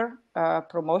offer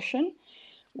promotion,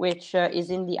 which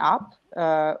is in the app.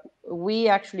 We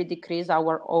actually decrease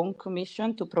our own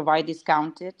commission to provide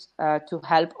discounted to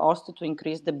help hosts to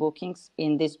increase the bookings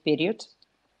in this period.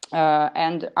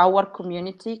 And our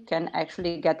community can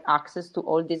actually get access to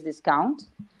all this discount.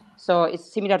 So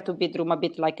it's similar to Bidroom, a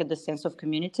bit like the sense of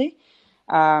community.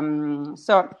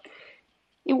 So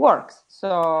it works.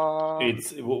 So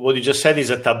it's what you just said is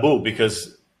a taboo,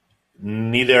 because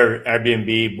neither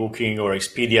Airbnb, Booking, or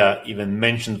Expedia even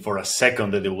mentioned for a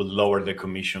second that they would lower the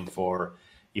commission for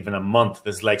even a month.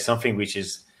 That's like something which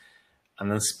is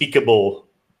an unspeakable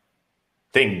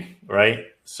thing, right?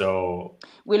 So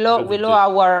we lower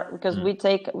our, because we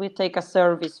take a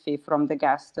service fee from the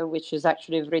guest, which is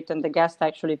actually written. The guest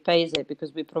actually pays it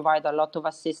because we provide a lot of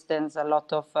assistance, a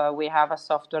lot of we have a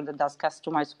software that does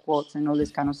customized quotes and all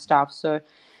this kind of stuff. So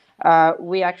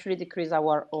we actually decrease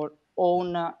our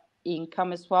own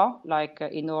income as well, like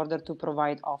in order to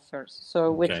provide offers.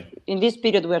 So which in this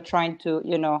period we're trying to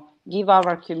give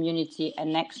our community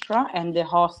an extra, and the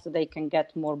host, they can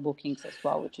get more bookings as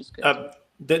well, which is good.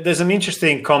 There's an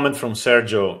interesting comment from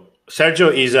Sergio.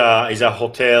 Sergio is a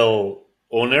hotel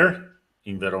owner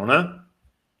in Verona.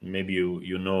 Maybe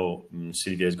you know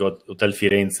Silvia has got Hotel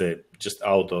Firenze just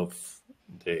out of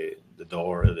the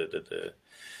door,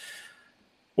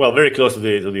 well, very close to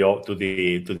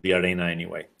the arena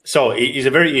anyway. So he's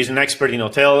an expert in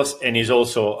hotels, and he's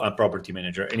also a property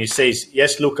manager. And he says,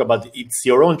 yes, Luca, but it's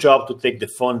your own job to take the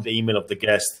phone, the email of the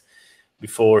guest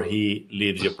before he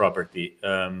leaves your property.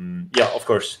 Yeah, of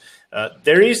course.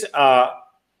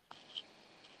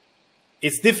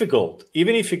 It's difficult.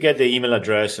 Even if you get the email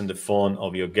address and the phone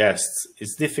of your guests,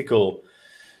 it's difficult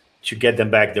to get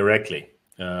them back directly.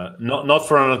 Not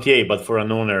for an OTA, but for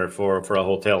an owner, for a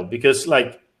hotel. Because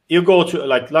you go to,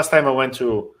 last time I went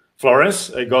to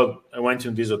Florence, I went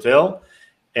to this hotel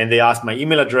and they asked my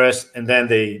email address, and then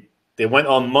they went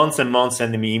on months and months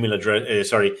sending me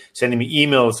sending me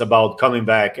emails about coming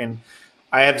back. And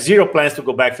I have zero plans to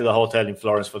go back to the hotel in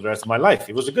Florence for the rest of my life.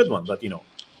 It was a good one, but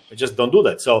I just don't do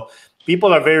that. So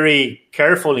people are very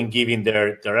careful in giving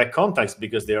their direct contacts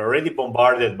because they're already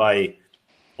bombarded by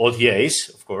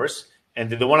OTAs, of course, and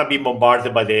they don't want to be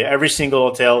bombarded by every single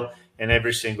hotel and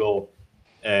every single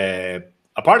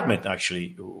apartment,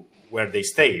 actually, where they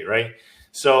stay, right?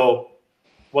 So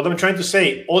what I'm trying to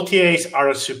say, OTAs are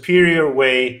a superior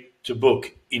way to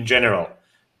book in general,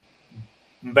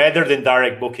 better than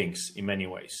direct bookings in many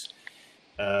ways,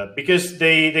 because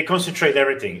they concentrate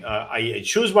everything. I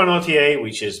choose one OTA,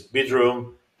 which is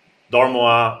Bidroom,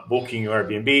 Dormoa, Booking, or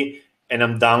Airbnb, and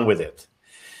I'm done with it.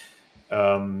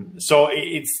 So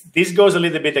this goes a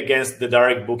little bit against the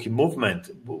direct booking movement.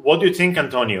 What do you think,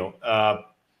 Antonio?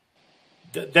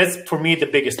 That's for me the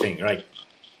biggest thing, right?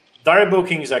 Direct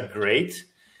bookings are great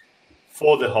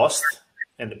for the host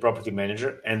and the property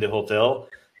manager and the hotel,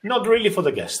 not really for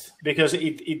the guest, because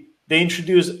they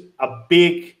introduce a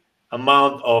big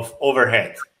amount of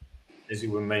overhead, as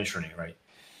you were mentioning, right?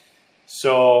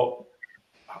 So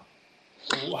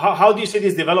how do you see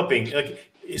this developing?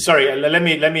 Sorry, let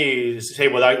me say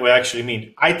what I actually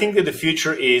mean. I think that the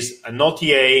future is an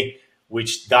OTA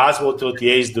which does what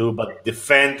OTAs do, but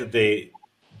defend the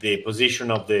position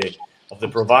of the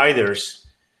providers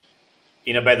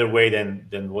in a better way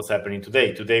than what's happening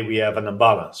today. Today we have an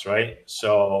imbalance, right?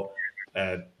 So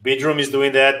Bidroom is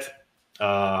doing that.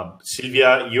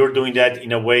 Silvia, you're doing that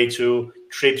in a way too.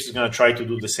 Trips is going to try to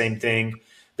do the same thing.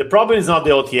 The problem is not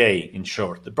the OTA, in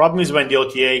short. The problem is when the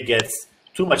OTA gets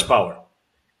too much power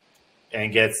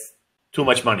and gets too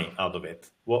much money out of it.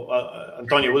 Well,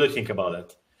 Antonio, what do you think about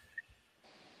that?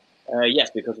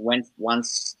 Yes, because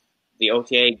once the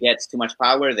OTA gets too much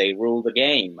power, they rule the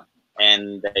game,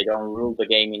 and they don't rule the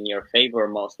game in your favor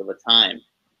most of the time.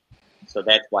 So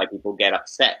that's why people get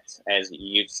upset, as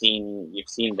you've seen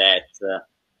that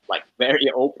like very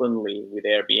openly with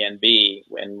Airbnb,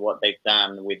 and what they've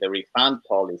done with the refund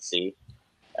policy,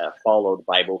 followed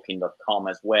by Booking.com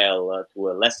as well, to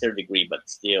a lesser degree, but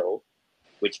still,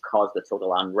 which caused the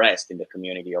total unrest in the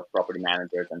community of property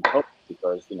managers and hosts,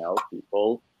 because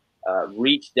people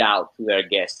reached out to their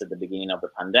guests at the beginning of the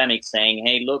pandemic saying,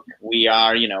 hey, look,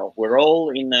 we're all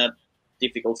in a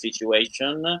difficult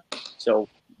situation. So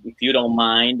if you don't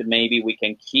mind, maybe we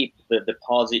can keep the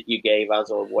deposit you gave us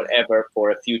or whatever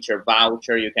for a future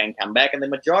voucher. You can come back. And the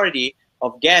majority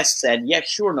of guests said, yeah,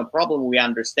 sure, no problem. We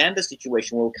understand the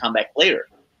situation. We'll come back later.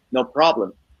 No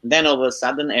problem. And then all of a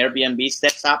sudden, Airbnb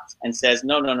steps up and says,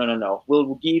 no.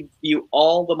 We'll give you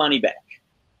all the money back.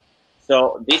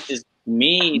 So this has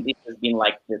been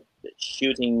like the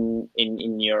shooting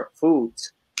in your foot.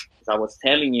 As I was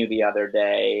telling you the other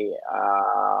day,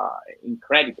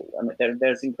 incredible. I mean,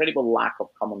 there's incredible lack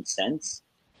of common sense.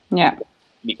 Yeah.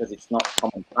 Because it's not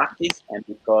common practice, and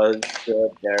because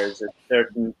there's a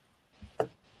certain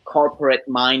corporate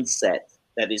mindset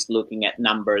that is looking at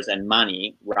numbers and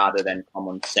money rather than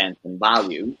common sense and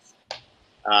values,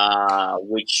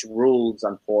 which rules,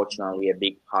 unfortunately, a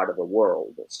big part of the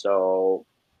world. So,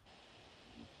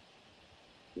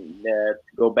 to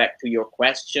go back to your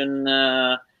question,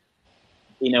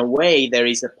 in a way, there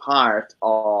is a part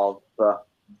of the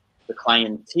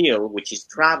clientele, which is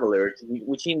travelers,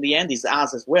 which in the end is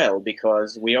us as well,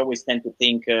 because we always tend to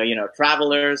think,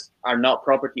 travelers are not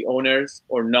property owners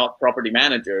or not property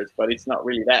managers, but it's not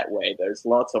really that way. There's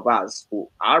lots of us who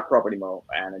are property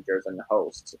managers and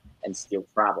hosts and still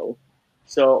travel.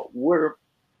 So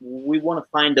we want to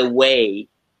find a way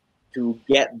to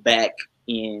get back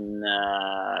in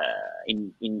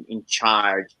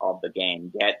charge of the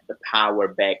game, get the power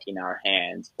back in our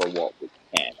hands for what we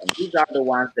can. And these are the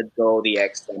ones that go the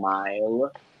extra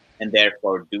mile and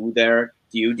therefore do their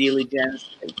due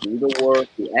diligence, they do the work,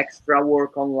 the extra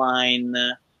work online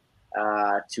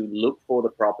to look for the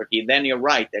property. Then you're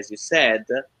right, as you said,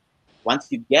 once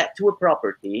you get to a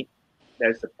property,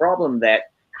 there's the problem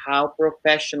that how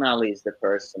professional is the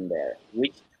person there?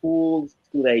 Which tools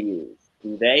do they use?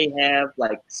 Do they have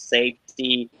like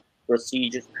safety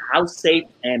procedures? How safe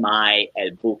am I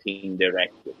at booking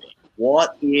directly?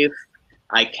 What if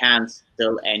I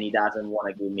cancel and he doesn't want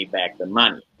to give me back the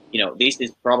money? This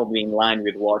is probably in line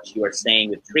with what you are saying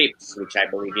with trips, which I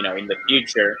believe, in the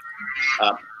future,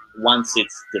 once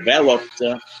it's developed,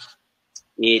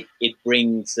 it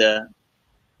brings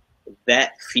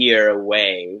that fear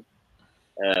away.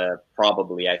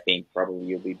 Probably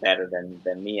you'll be better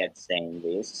than me at saying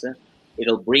this.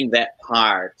 It'll bring that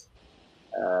part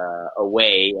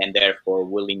away, and therefore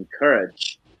will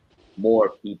encourage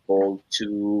more people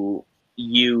to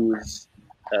use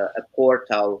a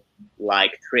portal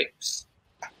like Trips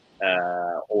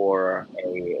or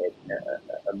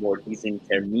a more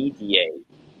disintermediate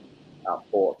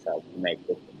portal to make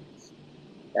bookings.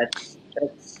 That's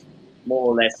more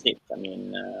or less it. I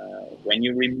mean, when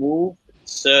you remove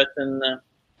certain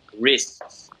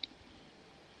risks,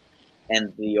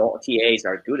 and the OTAs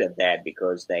are good at that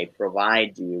because they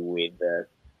provide you with the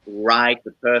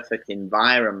perfect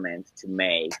environment to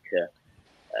make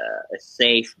a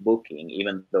safe booking,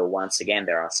 even though, once again,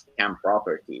 there are scam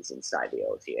properties inside the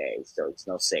OTA, so it's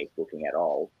no safe booking at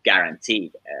all,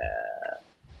 guaranteed.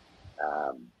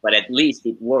 But at least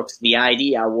it works. The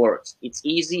idea works. It's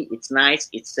easy, it's nice,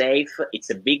 it's safe, it's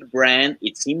a big brand,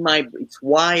 it's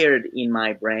wired in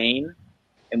my brain.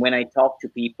 And when I talk to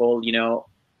people,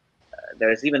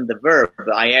 there's even the verb.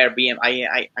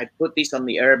 I put this on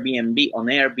the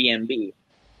Airbnb.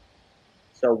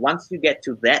 So once you get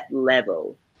to that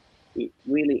level, it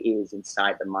really is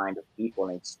inside the mind of people,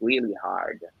 and it's really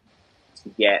hard to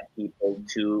get people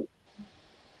to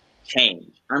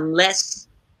change unless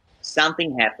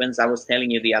something happens. I was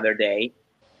telling you the other day,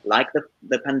 like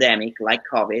the pandemic, like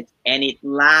COVID, and it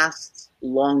lasts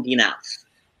long enough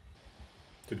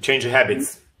to change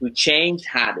habits. To change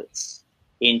habits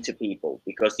into people.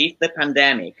 Because if the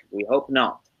pandemic, we hope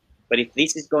not, but if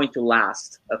this is going to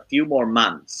last a few more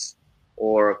months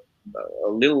or a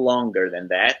little longer than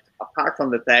that, apart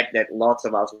from the fact that lots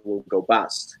of us will go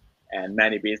bust and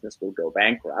many businesses will go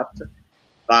bankrupt,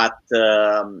 But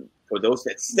for those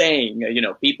that saying,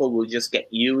 people will just get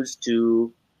used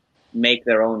to make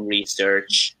their own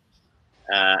research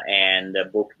and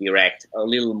book direct a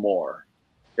little more.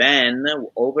 Then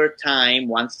over time,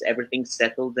 once everything's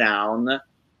settled down,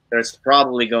 there's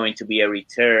probably going to be a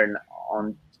return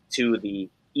on to the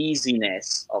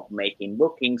easiness of making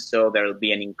bookings. So there will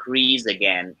be an increase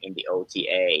again in the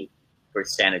OTA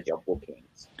percentage of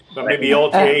bookings. But maybe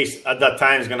OTAs at that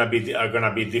time are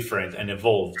gonna be different and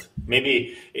evolved.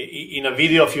 Maybe in a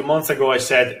video a few months ago, I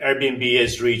said Airbnb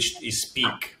has reached its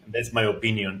peak. That's my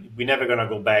opinion. We're never gonna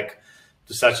go back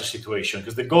to such a situation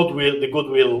because the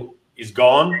goodwill is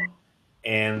gone,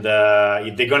 and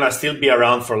they're gonna still be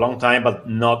around for a long time, but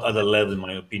not at a level, in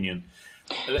my opinion.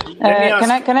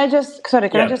 Can I just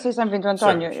say something to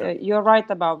Antonio? Sure. You're right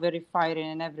about verifying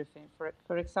and everything.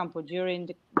 For example, during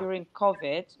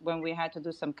COVID, when we had to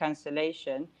do some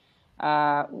cancellation,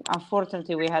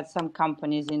 unfortunately, we had some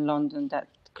companies in London that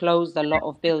closed a lot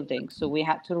of buildings, so we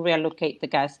had to reallocate the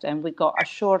guests, and we got a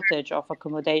shortage of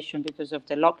accommodation because of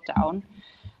the lockdown,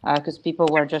 because people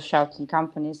were just shouting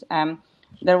companies.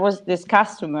 There was this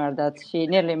customer that she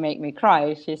nearly made me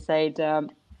cry. She said,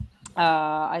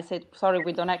 I said, sorry,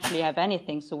 we don't actually have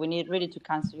anything, so we need really to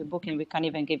cancel your booking. We can't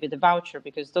even give you the voucher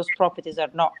because those properties are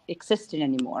not existing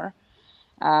anymore.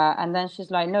 And then she's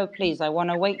like, no, please, I want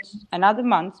to wait another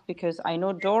month because I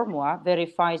know Dormois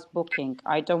verifies booking.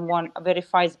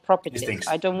 Verifies properties. Listings.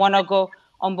 I don't want to go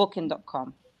on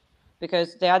booking.com.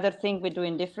 Because the other thing we're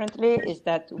doing differently is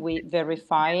that we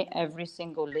verify every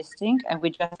single listing and we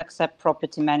just accept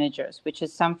property managers, which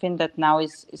is something that now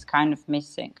is kind of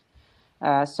missing.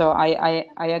 So I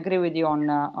agree with you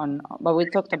on but we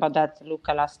talked about that,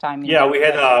 Luca, last time. Yeah, we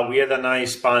had a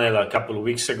nice panel a couple of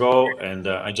weeks ago, and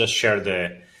I just shared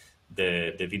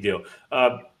the video.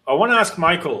 I want to ask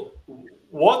Michael,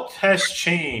 what has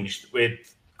changed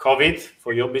with COVID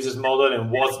for your business model, and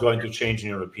what's going to change in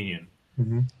your opinion?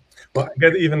 Mm-hmm. Well, I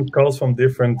get even calls from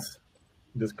different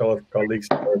colleagues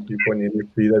or people in the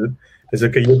industry that it's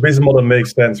okay. Your business model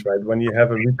makes sense, right? When you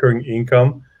have a recurring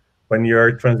income. When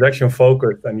you're transaction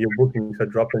focused and your bookings are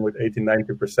dropping with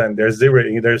 80-90%, there's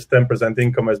 10%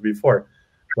 income as before.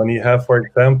 When you have, for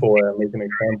example, make an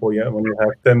example, when you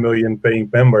have 10 million paying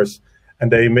members and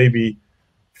they maybe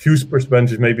few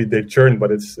percentages, maybe they churn,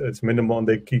 but it's minimal and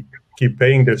they keep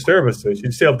paying their services, you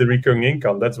still have the recurring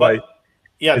income. That's why.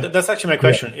 Yeah, that's actually my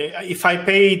question. Yeah. If I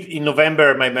paid in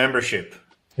November my membership,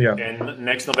 yeah, and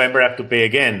next November I have to pay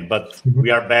again, but we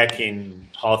are back in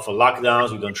half of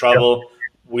lockdowns, we don't travel. Yeah.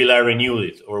 Will I renew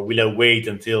it or will I wait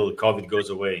until COVID goes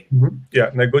away? Mm-hmm. Yeah,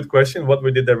 and a good question. What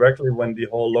we did directly when the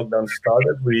whole lockdown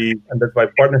started, and that's why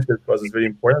partnerships was very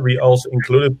important. We also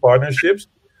included partnerships,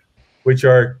 which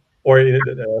are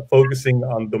focusing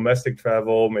on domestic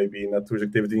travel, maybe not tourist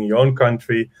activity in your own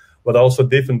country, but also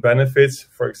different benefits.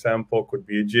 For example, could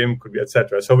be a gym, could be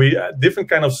etc. So we different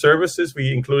kind of services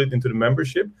we included into the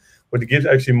membership. But it gives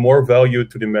actually more value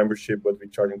to the membership what we're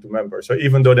charging to members. So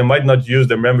even though they might not use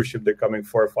their membership the coming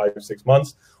 4, 5, 6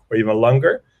 months or even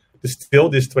longer, still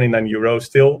this 29 euros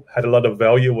still had a lot of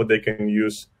value what they can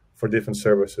use for different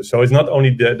services. So it's not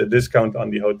only the discount on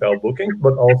the hotel bookings,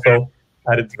 but also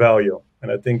added value. And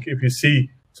I think if you see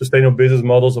sustainable business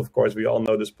models, of course, we all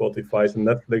know the Spotify and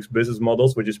Netflix business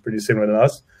models, which is pretty similar to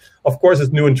us. Of course,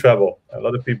 it's new in travel. A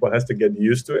lot of people has to get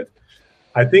used to it.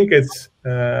 I think it's,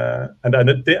 and I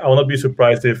will not be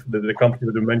surprised if the company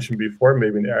that you mentioned before,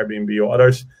 maybe in Airbnb or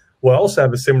others, will also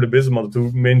have a similar business model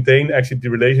to maintain actually the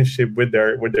relationship with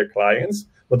their clients,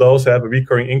 but also have a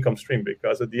recurring income stream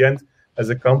because at the end, as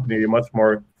a company, you're much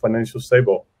more financially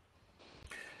stable.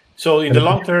 So in the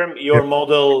long term, your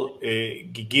model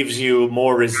gives you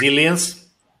more resilience,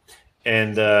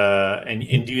 and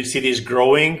do you see this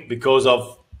growing because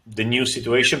of the new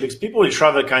situation? Because people will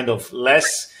travel kind of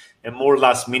less and more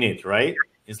last minute, right?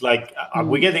 It's like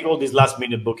we're getting all these last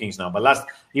minute bookings now, but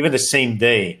even the same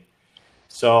day.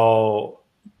 So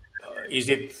is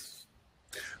it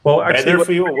better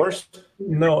for you or worse?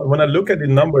 No, when I look at the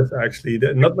numbers, actually,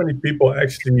 not many people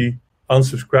actually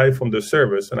unsubscribe from the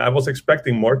service. And I was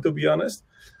expecting more, to be honest.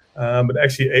 But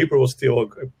actually, April was still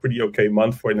a pretty okay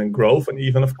month for it in growth. And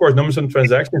even, of course, numbers on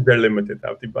transactions, they're limited. I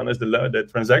have to be honest, the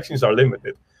transactions are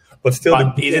limited. But still,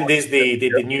 isn't this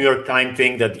the New York Times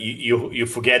thing that you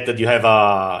forget that you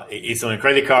have it's on a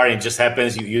credit card and it just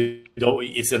happens you don't,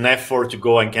 it's an effort to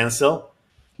go and cancel?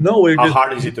 No, how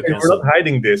hard is it to cancel? We're not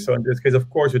hiding this. So in this case, of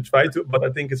course, we try to, but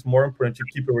I think it's more important to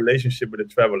keep a relationship with the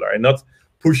traveler and not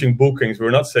pushing bookings.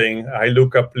 We're not saying, "Hi,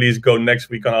 Luca, please go next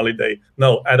week on holiday."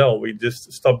 No, at all. We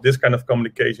just stop this kind of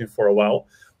communication for a while.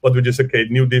 but we just, okay,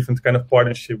 new different kind of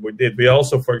partnership we did. We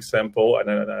also, for example,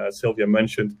 and Silvia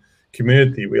mentioned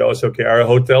community. We also, okay, our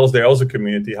hotels, they're also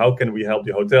community. How can we help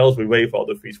the hotels? We waive all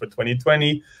the fees for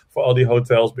 2020 for all the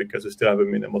hotels because we still have a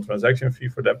minimal transaction fee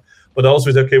for them. But also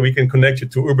it's okay, we can connect you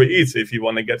to Uber Eats if you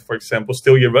want to get, for example,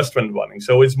 still your restaurant running.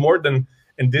 So it's more than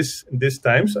in this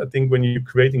times. I think when you're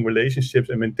creating relationships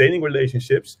and maintaining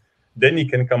relationships, then you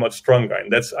can come out stronger.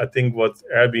 And that's, I think, what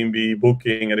Airbnb,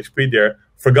 Booking, and Expedia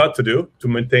forgot to do, to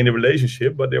maintain a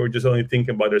relationship, but they were just only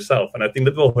thinking about themselves. And I think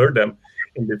that will hurt them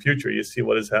in the future. You see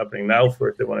what is happening now.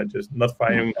 First, they want to just not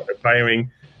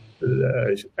firing,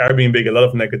 Airbnb, a lot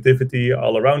of negativity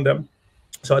all around them.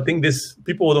 So I think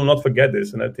people will not forget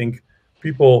this. And I think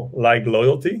people like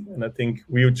loyalty. And I think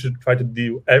we should try to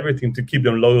do everything to keep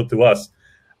them loyal to us.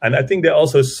 And I think they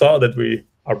also saw that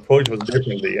our approach was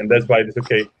differently. And that's why it's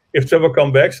okay. If travel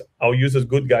comes back, I'll use those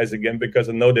good guys again, because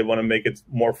I know they want to make it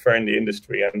more fair in the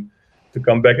industry. And to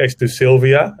come back to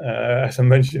Silvia, as I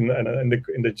mentioned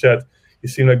in the chat, you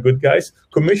seem like good guys.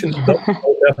 Commission doesn't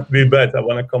have to be bad. I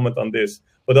want to comment on this,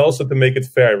 but also to make it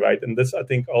fair, right? And that's, I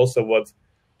think, also what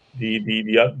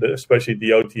especially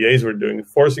the OTAs were doing,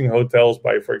 forcing hotels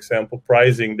by, for example,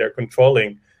 pricing. They're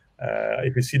controlling.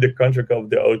 If you see the contract of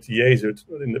the OTAs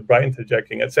in the brand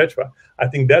hijacking, etc., I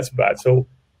think that's bad. So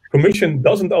commission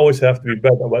doesn't always have to be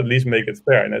bad, but at least make it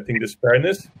fair. And I think this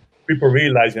fairness, people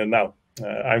realizing it now.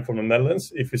 I'm from the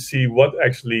Netherlands. If you see what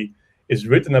actually is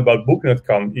written about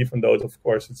Booking.com, even though, of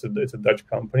course, it's a Dutch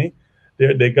company,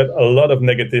 they got a lot of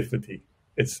negativity.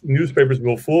 It's newspapers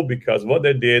will fool because what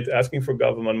they did, asking for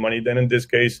government money, then in this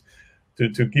case,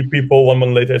 to keep people 1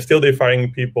 month later, still they're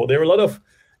firing people. There were a lot of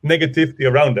negativity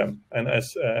around them. And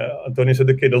as Antonio said,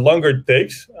 okay, the longer it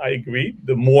takes, I agree,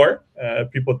 the more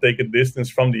people take a distance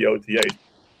from the OTA.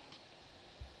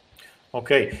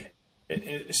 Okay.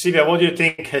 Silvia, what do you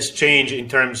think has changed in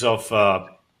terms of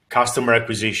customer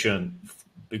acquisition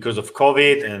because of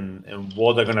COVID, and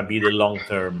what are going to be the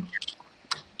long-term,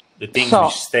 the things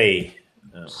which stay?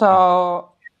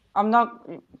 So I'm not,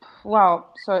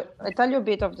 well, so I tell you a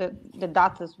bit of the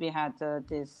data we had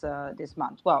this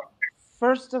month. Well,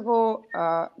 first of all,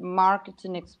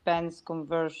 marketing expense,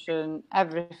 conversion,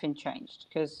 everything changed,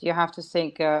 because you have to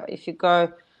think, if you go,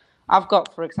 I've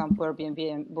got, for example,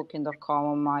 Airbnb and Booking.com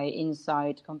on my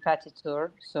inside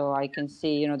competitor, so I can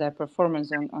see, their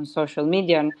performance on social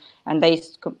media, and they,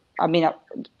 I mean,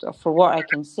 for what I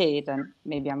can see, then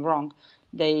maybe I'm wrong,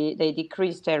 they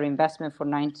decreased their investment for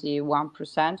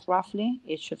 91% roughly,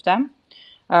 each of them.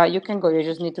 You can go, you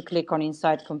just need to click on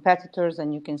inside competitors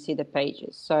and you can see the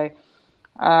pages. So,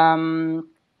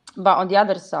 but on the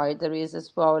other side, there is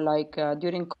as well, like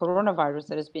during coronavirus,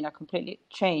 there has been a complete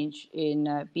change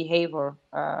in behavior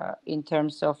in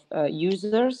terms of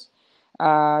users.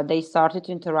 They started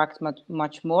to interact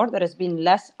much more. There has been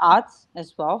less ads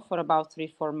as well for about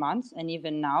 3-4 months. And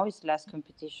even now it's less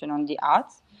competition on the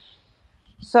ads.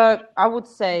 So I would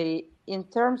say in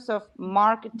terms of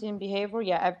marketing behavior,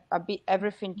 yeah,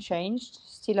 everything changed,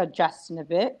 still adjusting a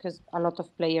bit because a lot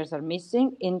of players are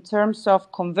missing. In terms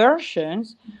of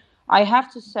conversions, I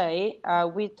have to say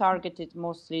we targeted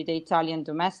mostly the Italian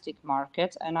domestic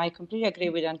market, and I completely agree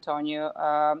with Antonio.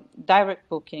 Direct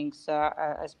bookings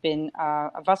has been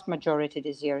a vast majority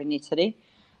this year in Italy.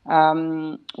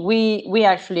 We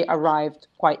actually arrived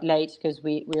quite late because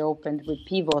we opened with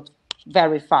Pivot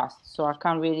very fast, so I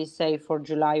can't really say for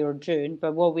July or June,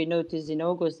 but what we noticed in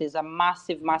August is a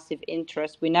massive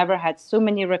interest. We never had so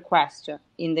many requests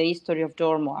in the history of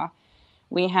Dormois.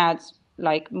 We had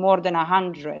like more than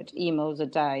 100 emails a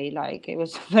day. Like, it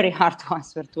was very hard to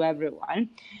answer to everyone.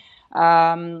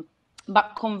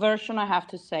 But conversion, I have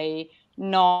to say,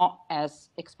 not as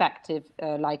expected,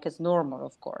 like as normal,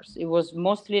 of course. It was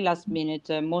mostly last minute,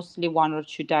 mostly 1 or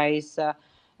 2 days.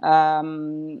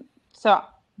 So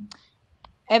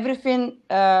everything,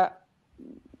 not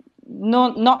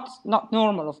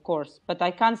normal, of course, but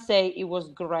I can't say it was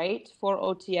great for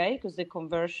OTA because the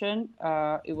conversion,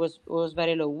 it was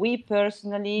very low. We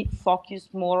personally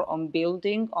focused more on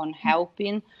building, on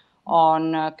helping,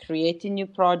 on creating new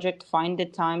projects, find the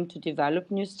time to develop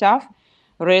new stuff,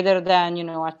 rather than,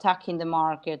 attacking the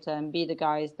market and be the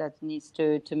guys that needs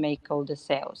to make all the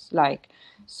sales.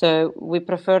 So we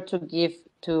prefer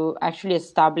to actually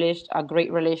establish a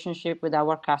great relationship with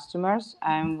our customers,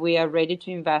 and we are ready to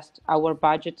invest our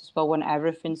budget as well when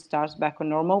everything starts back on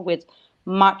normal, with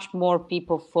much more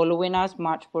people following us,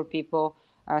 much more people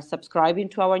subscribing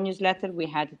to our newsletter. We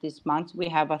had this month, we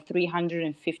have a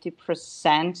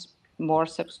 350% more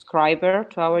subscriber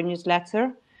to our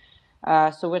newsletter.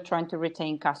 So we're trying to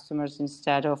retain customers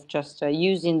instead of just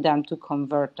using them to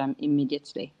convert them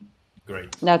immediately.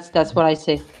 Great. That's what I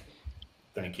say.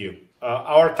 Thank you.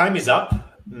 Our time is up.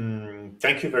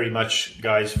 Thank you very much,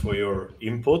 guys, for your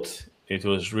input. It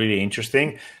was really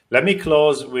interesting. Let me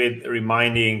close with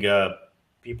reminding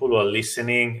people who are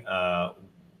listening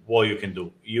what you can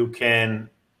do. You can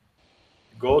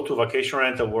go to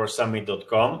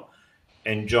vacationrentalworldsummit.com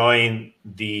and join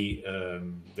the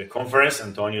conference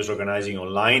Antonio is organizing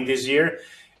online this year.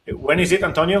 When is it,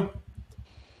 Antonio?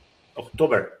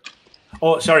 October.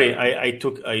 Oh, sorry, I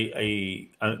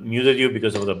muted you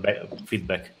because of the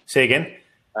feedback. Say again.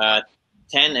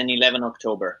 10 and 11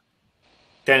 October.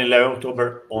 10, 11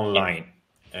 October online.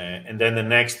 And then the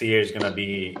next year is going to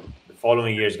be, the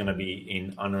following year is going to be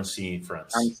in Annecy,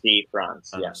 France. Annecy,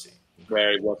 France, Annecy. Yeah.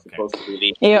 Where it was supposed to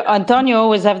be. Yeah, Antonio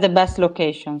always have the best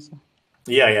locations.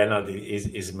 Yeah, no,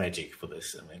 is magic for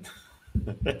this. I mean,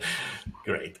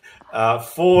 great.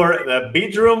 For the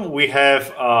Bidroom, we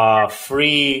have a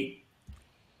free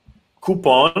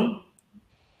coupon.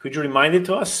 Could you remind it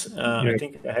to us? I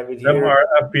think I have it here.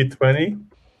 MRFP20.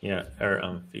 Yeah,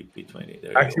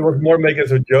 RMVP20. Actually, was more make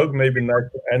as a joke, maybe nice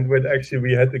to end with. Actually,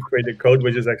 we had to create a code,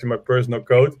 which is actually my personal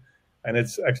code, and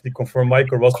it's actually confirmed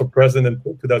Michael was for president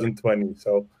in 2020.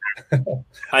 So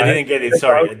I didn't get it.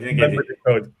 Sorry, I didn't get it. The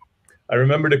code. I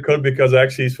remember the code because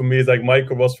actually, for me, it's like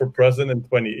Michael was for president in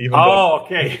 20. Even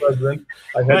okay. President,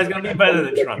 It's gonna be better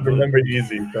than Trump. Remember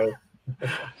easy. So.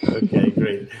 Okay,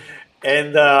 great.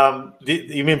 And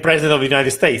you mean president of the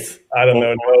United States? I don't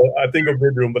know. No, I think of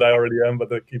Bidroom, but I already am.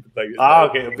 But I keep it like this.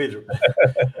 Okay, Bidroom.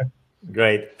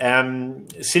 Great.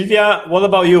 Silvia, what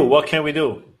about you? What can we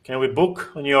do? Can we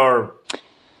book on your?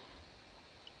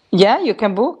 Yeah, you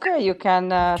can book. You can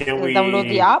download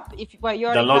the app. If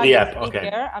you're download the app, speaker,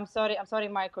 okay. I'm sorry,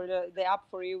 Michael. The app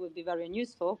for you would be very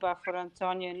unuseful, but for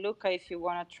Antonio and Luca, if you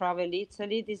want to travel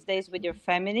Italy these days with your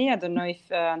family, I don't know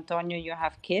if Antonio, you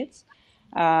have kids.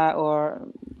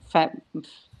 No,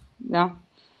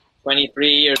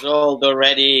 23 years old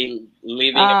already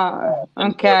living.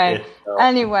 Okay.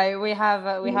 Anyway, we have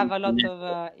a lot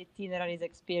of itineraries,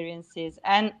 experiences,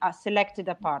 and a selected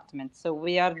apartment. So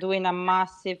we are doing a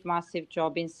massive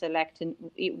job in selecting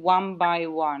it one by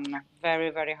one.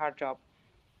 Very, very hard job.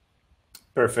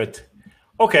 Perfect.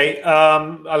 Okay,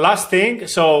 a last thing.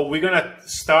 So we're going to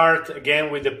start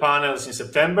again with the panels in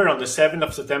September. On the 7th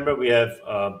of September, we have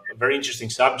a very interesting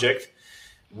subject.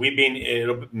 We've been,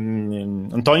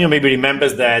 Antonio maybe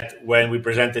remembers that when we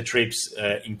presented trips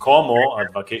in Como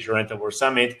at Vacation Rental World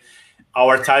Summit,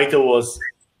 our title was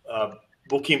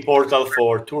Booking Portal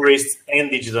for Tourists and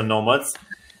Digital Nomads.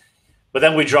 But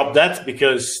then we dropped that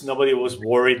because nobody was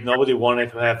worried. Nobody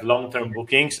wanted to have long-term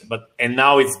bookings. And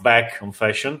now it's back on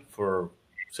fashion for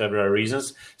several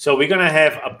reasons. So we're going to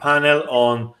have a panel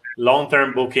on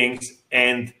long-term bookings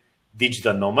and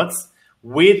digital nomads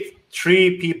with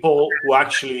 3 people who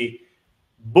actually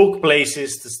book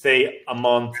places to stay a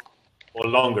month or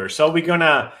longer. So we're going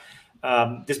to,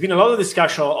 there's been a lot of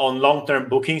discussion on long-term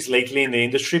bookings lately in the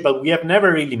industry, but we have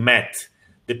never really met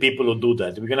the people who do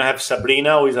that. We're going to have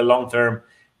Sabrina, who is a long-term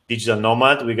digital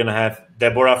nomad. We're going to have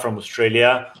Deborah from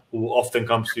Australia, who often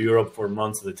comes to Europe for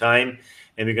months at a time.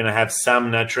 And we're going to have Sam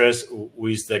Natres, who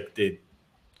is the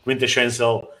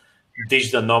quintessential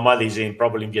digital nomad. He's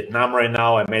probably in Vietnam right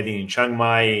now. I met him in Chiang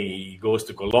Mai. He goes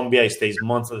to Colombia. He stays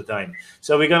months at a time.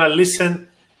 So we're going to listen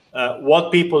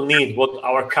what people need, what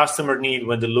our customer need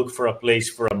when they look for a place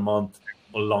for a month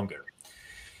or longer.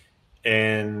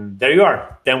 And there you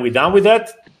are. Then we're done with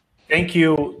that. Thank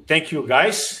you,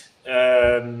 guys.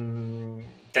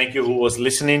 Thank you who was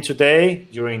listening today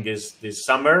during this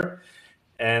summer.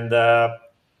 And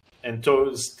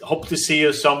hope to see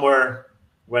you somewhere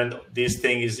when this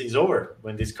thing is over,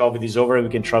 when this COVID is over and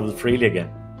we can travel freely again.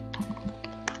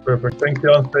 Perfect. Thank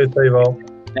you. Stay safe all.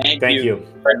 Thank you.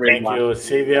 Thank you,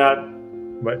 Silvia.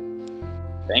 Bye.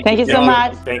 Thank you so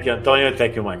much. Thank you, Antonio.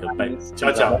 Thank you, Michael. Bye.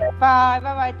 Ciao, ciao.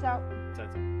 Bye. Ciao. Ciao,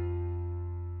 ciao.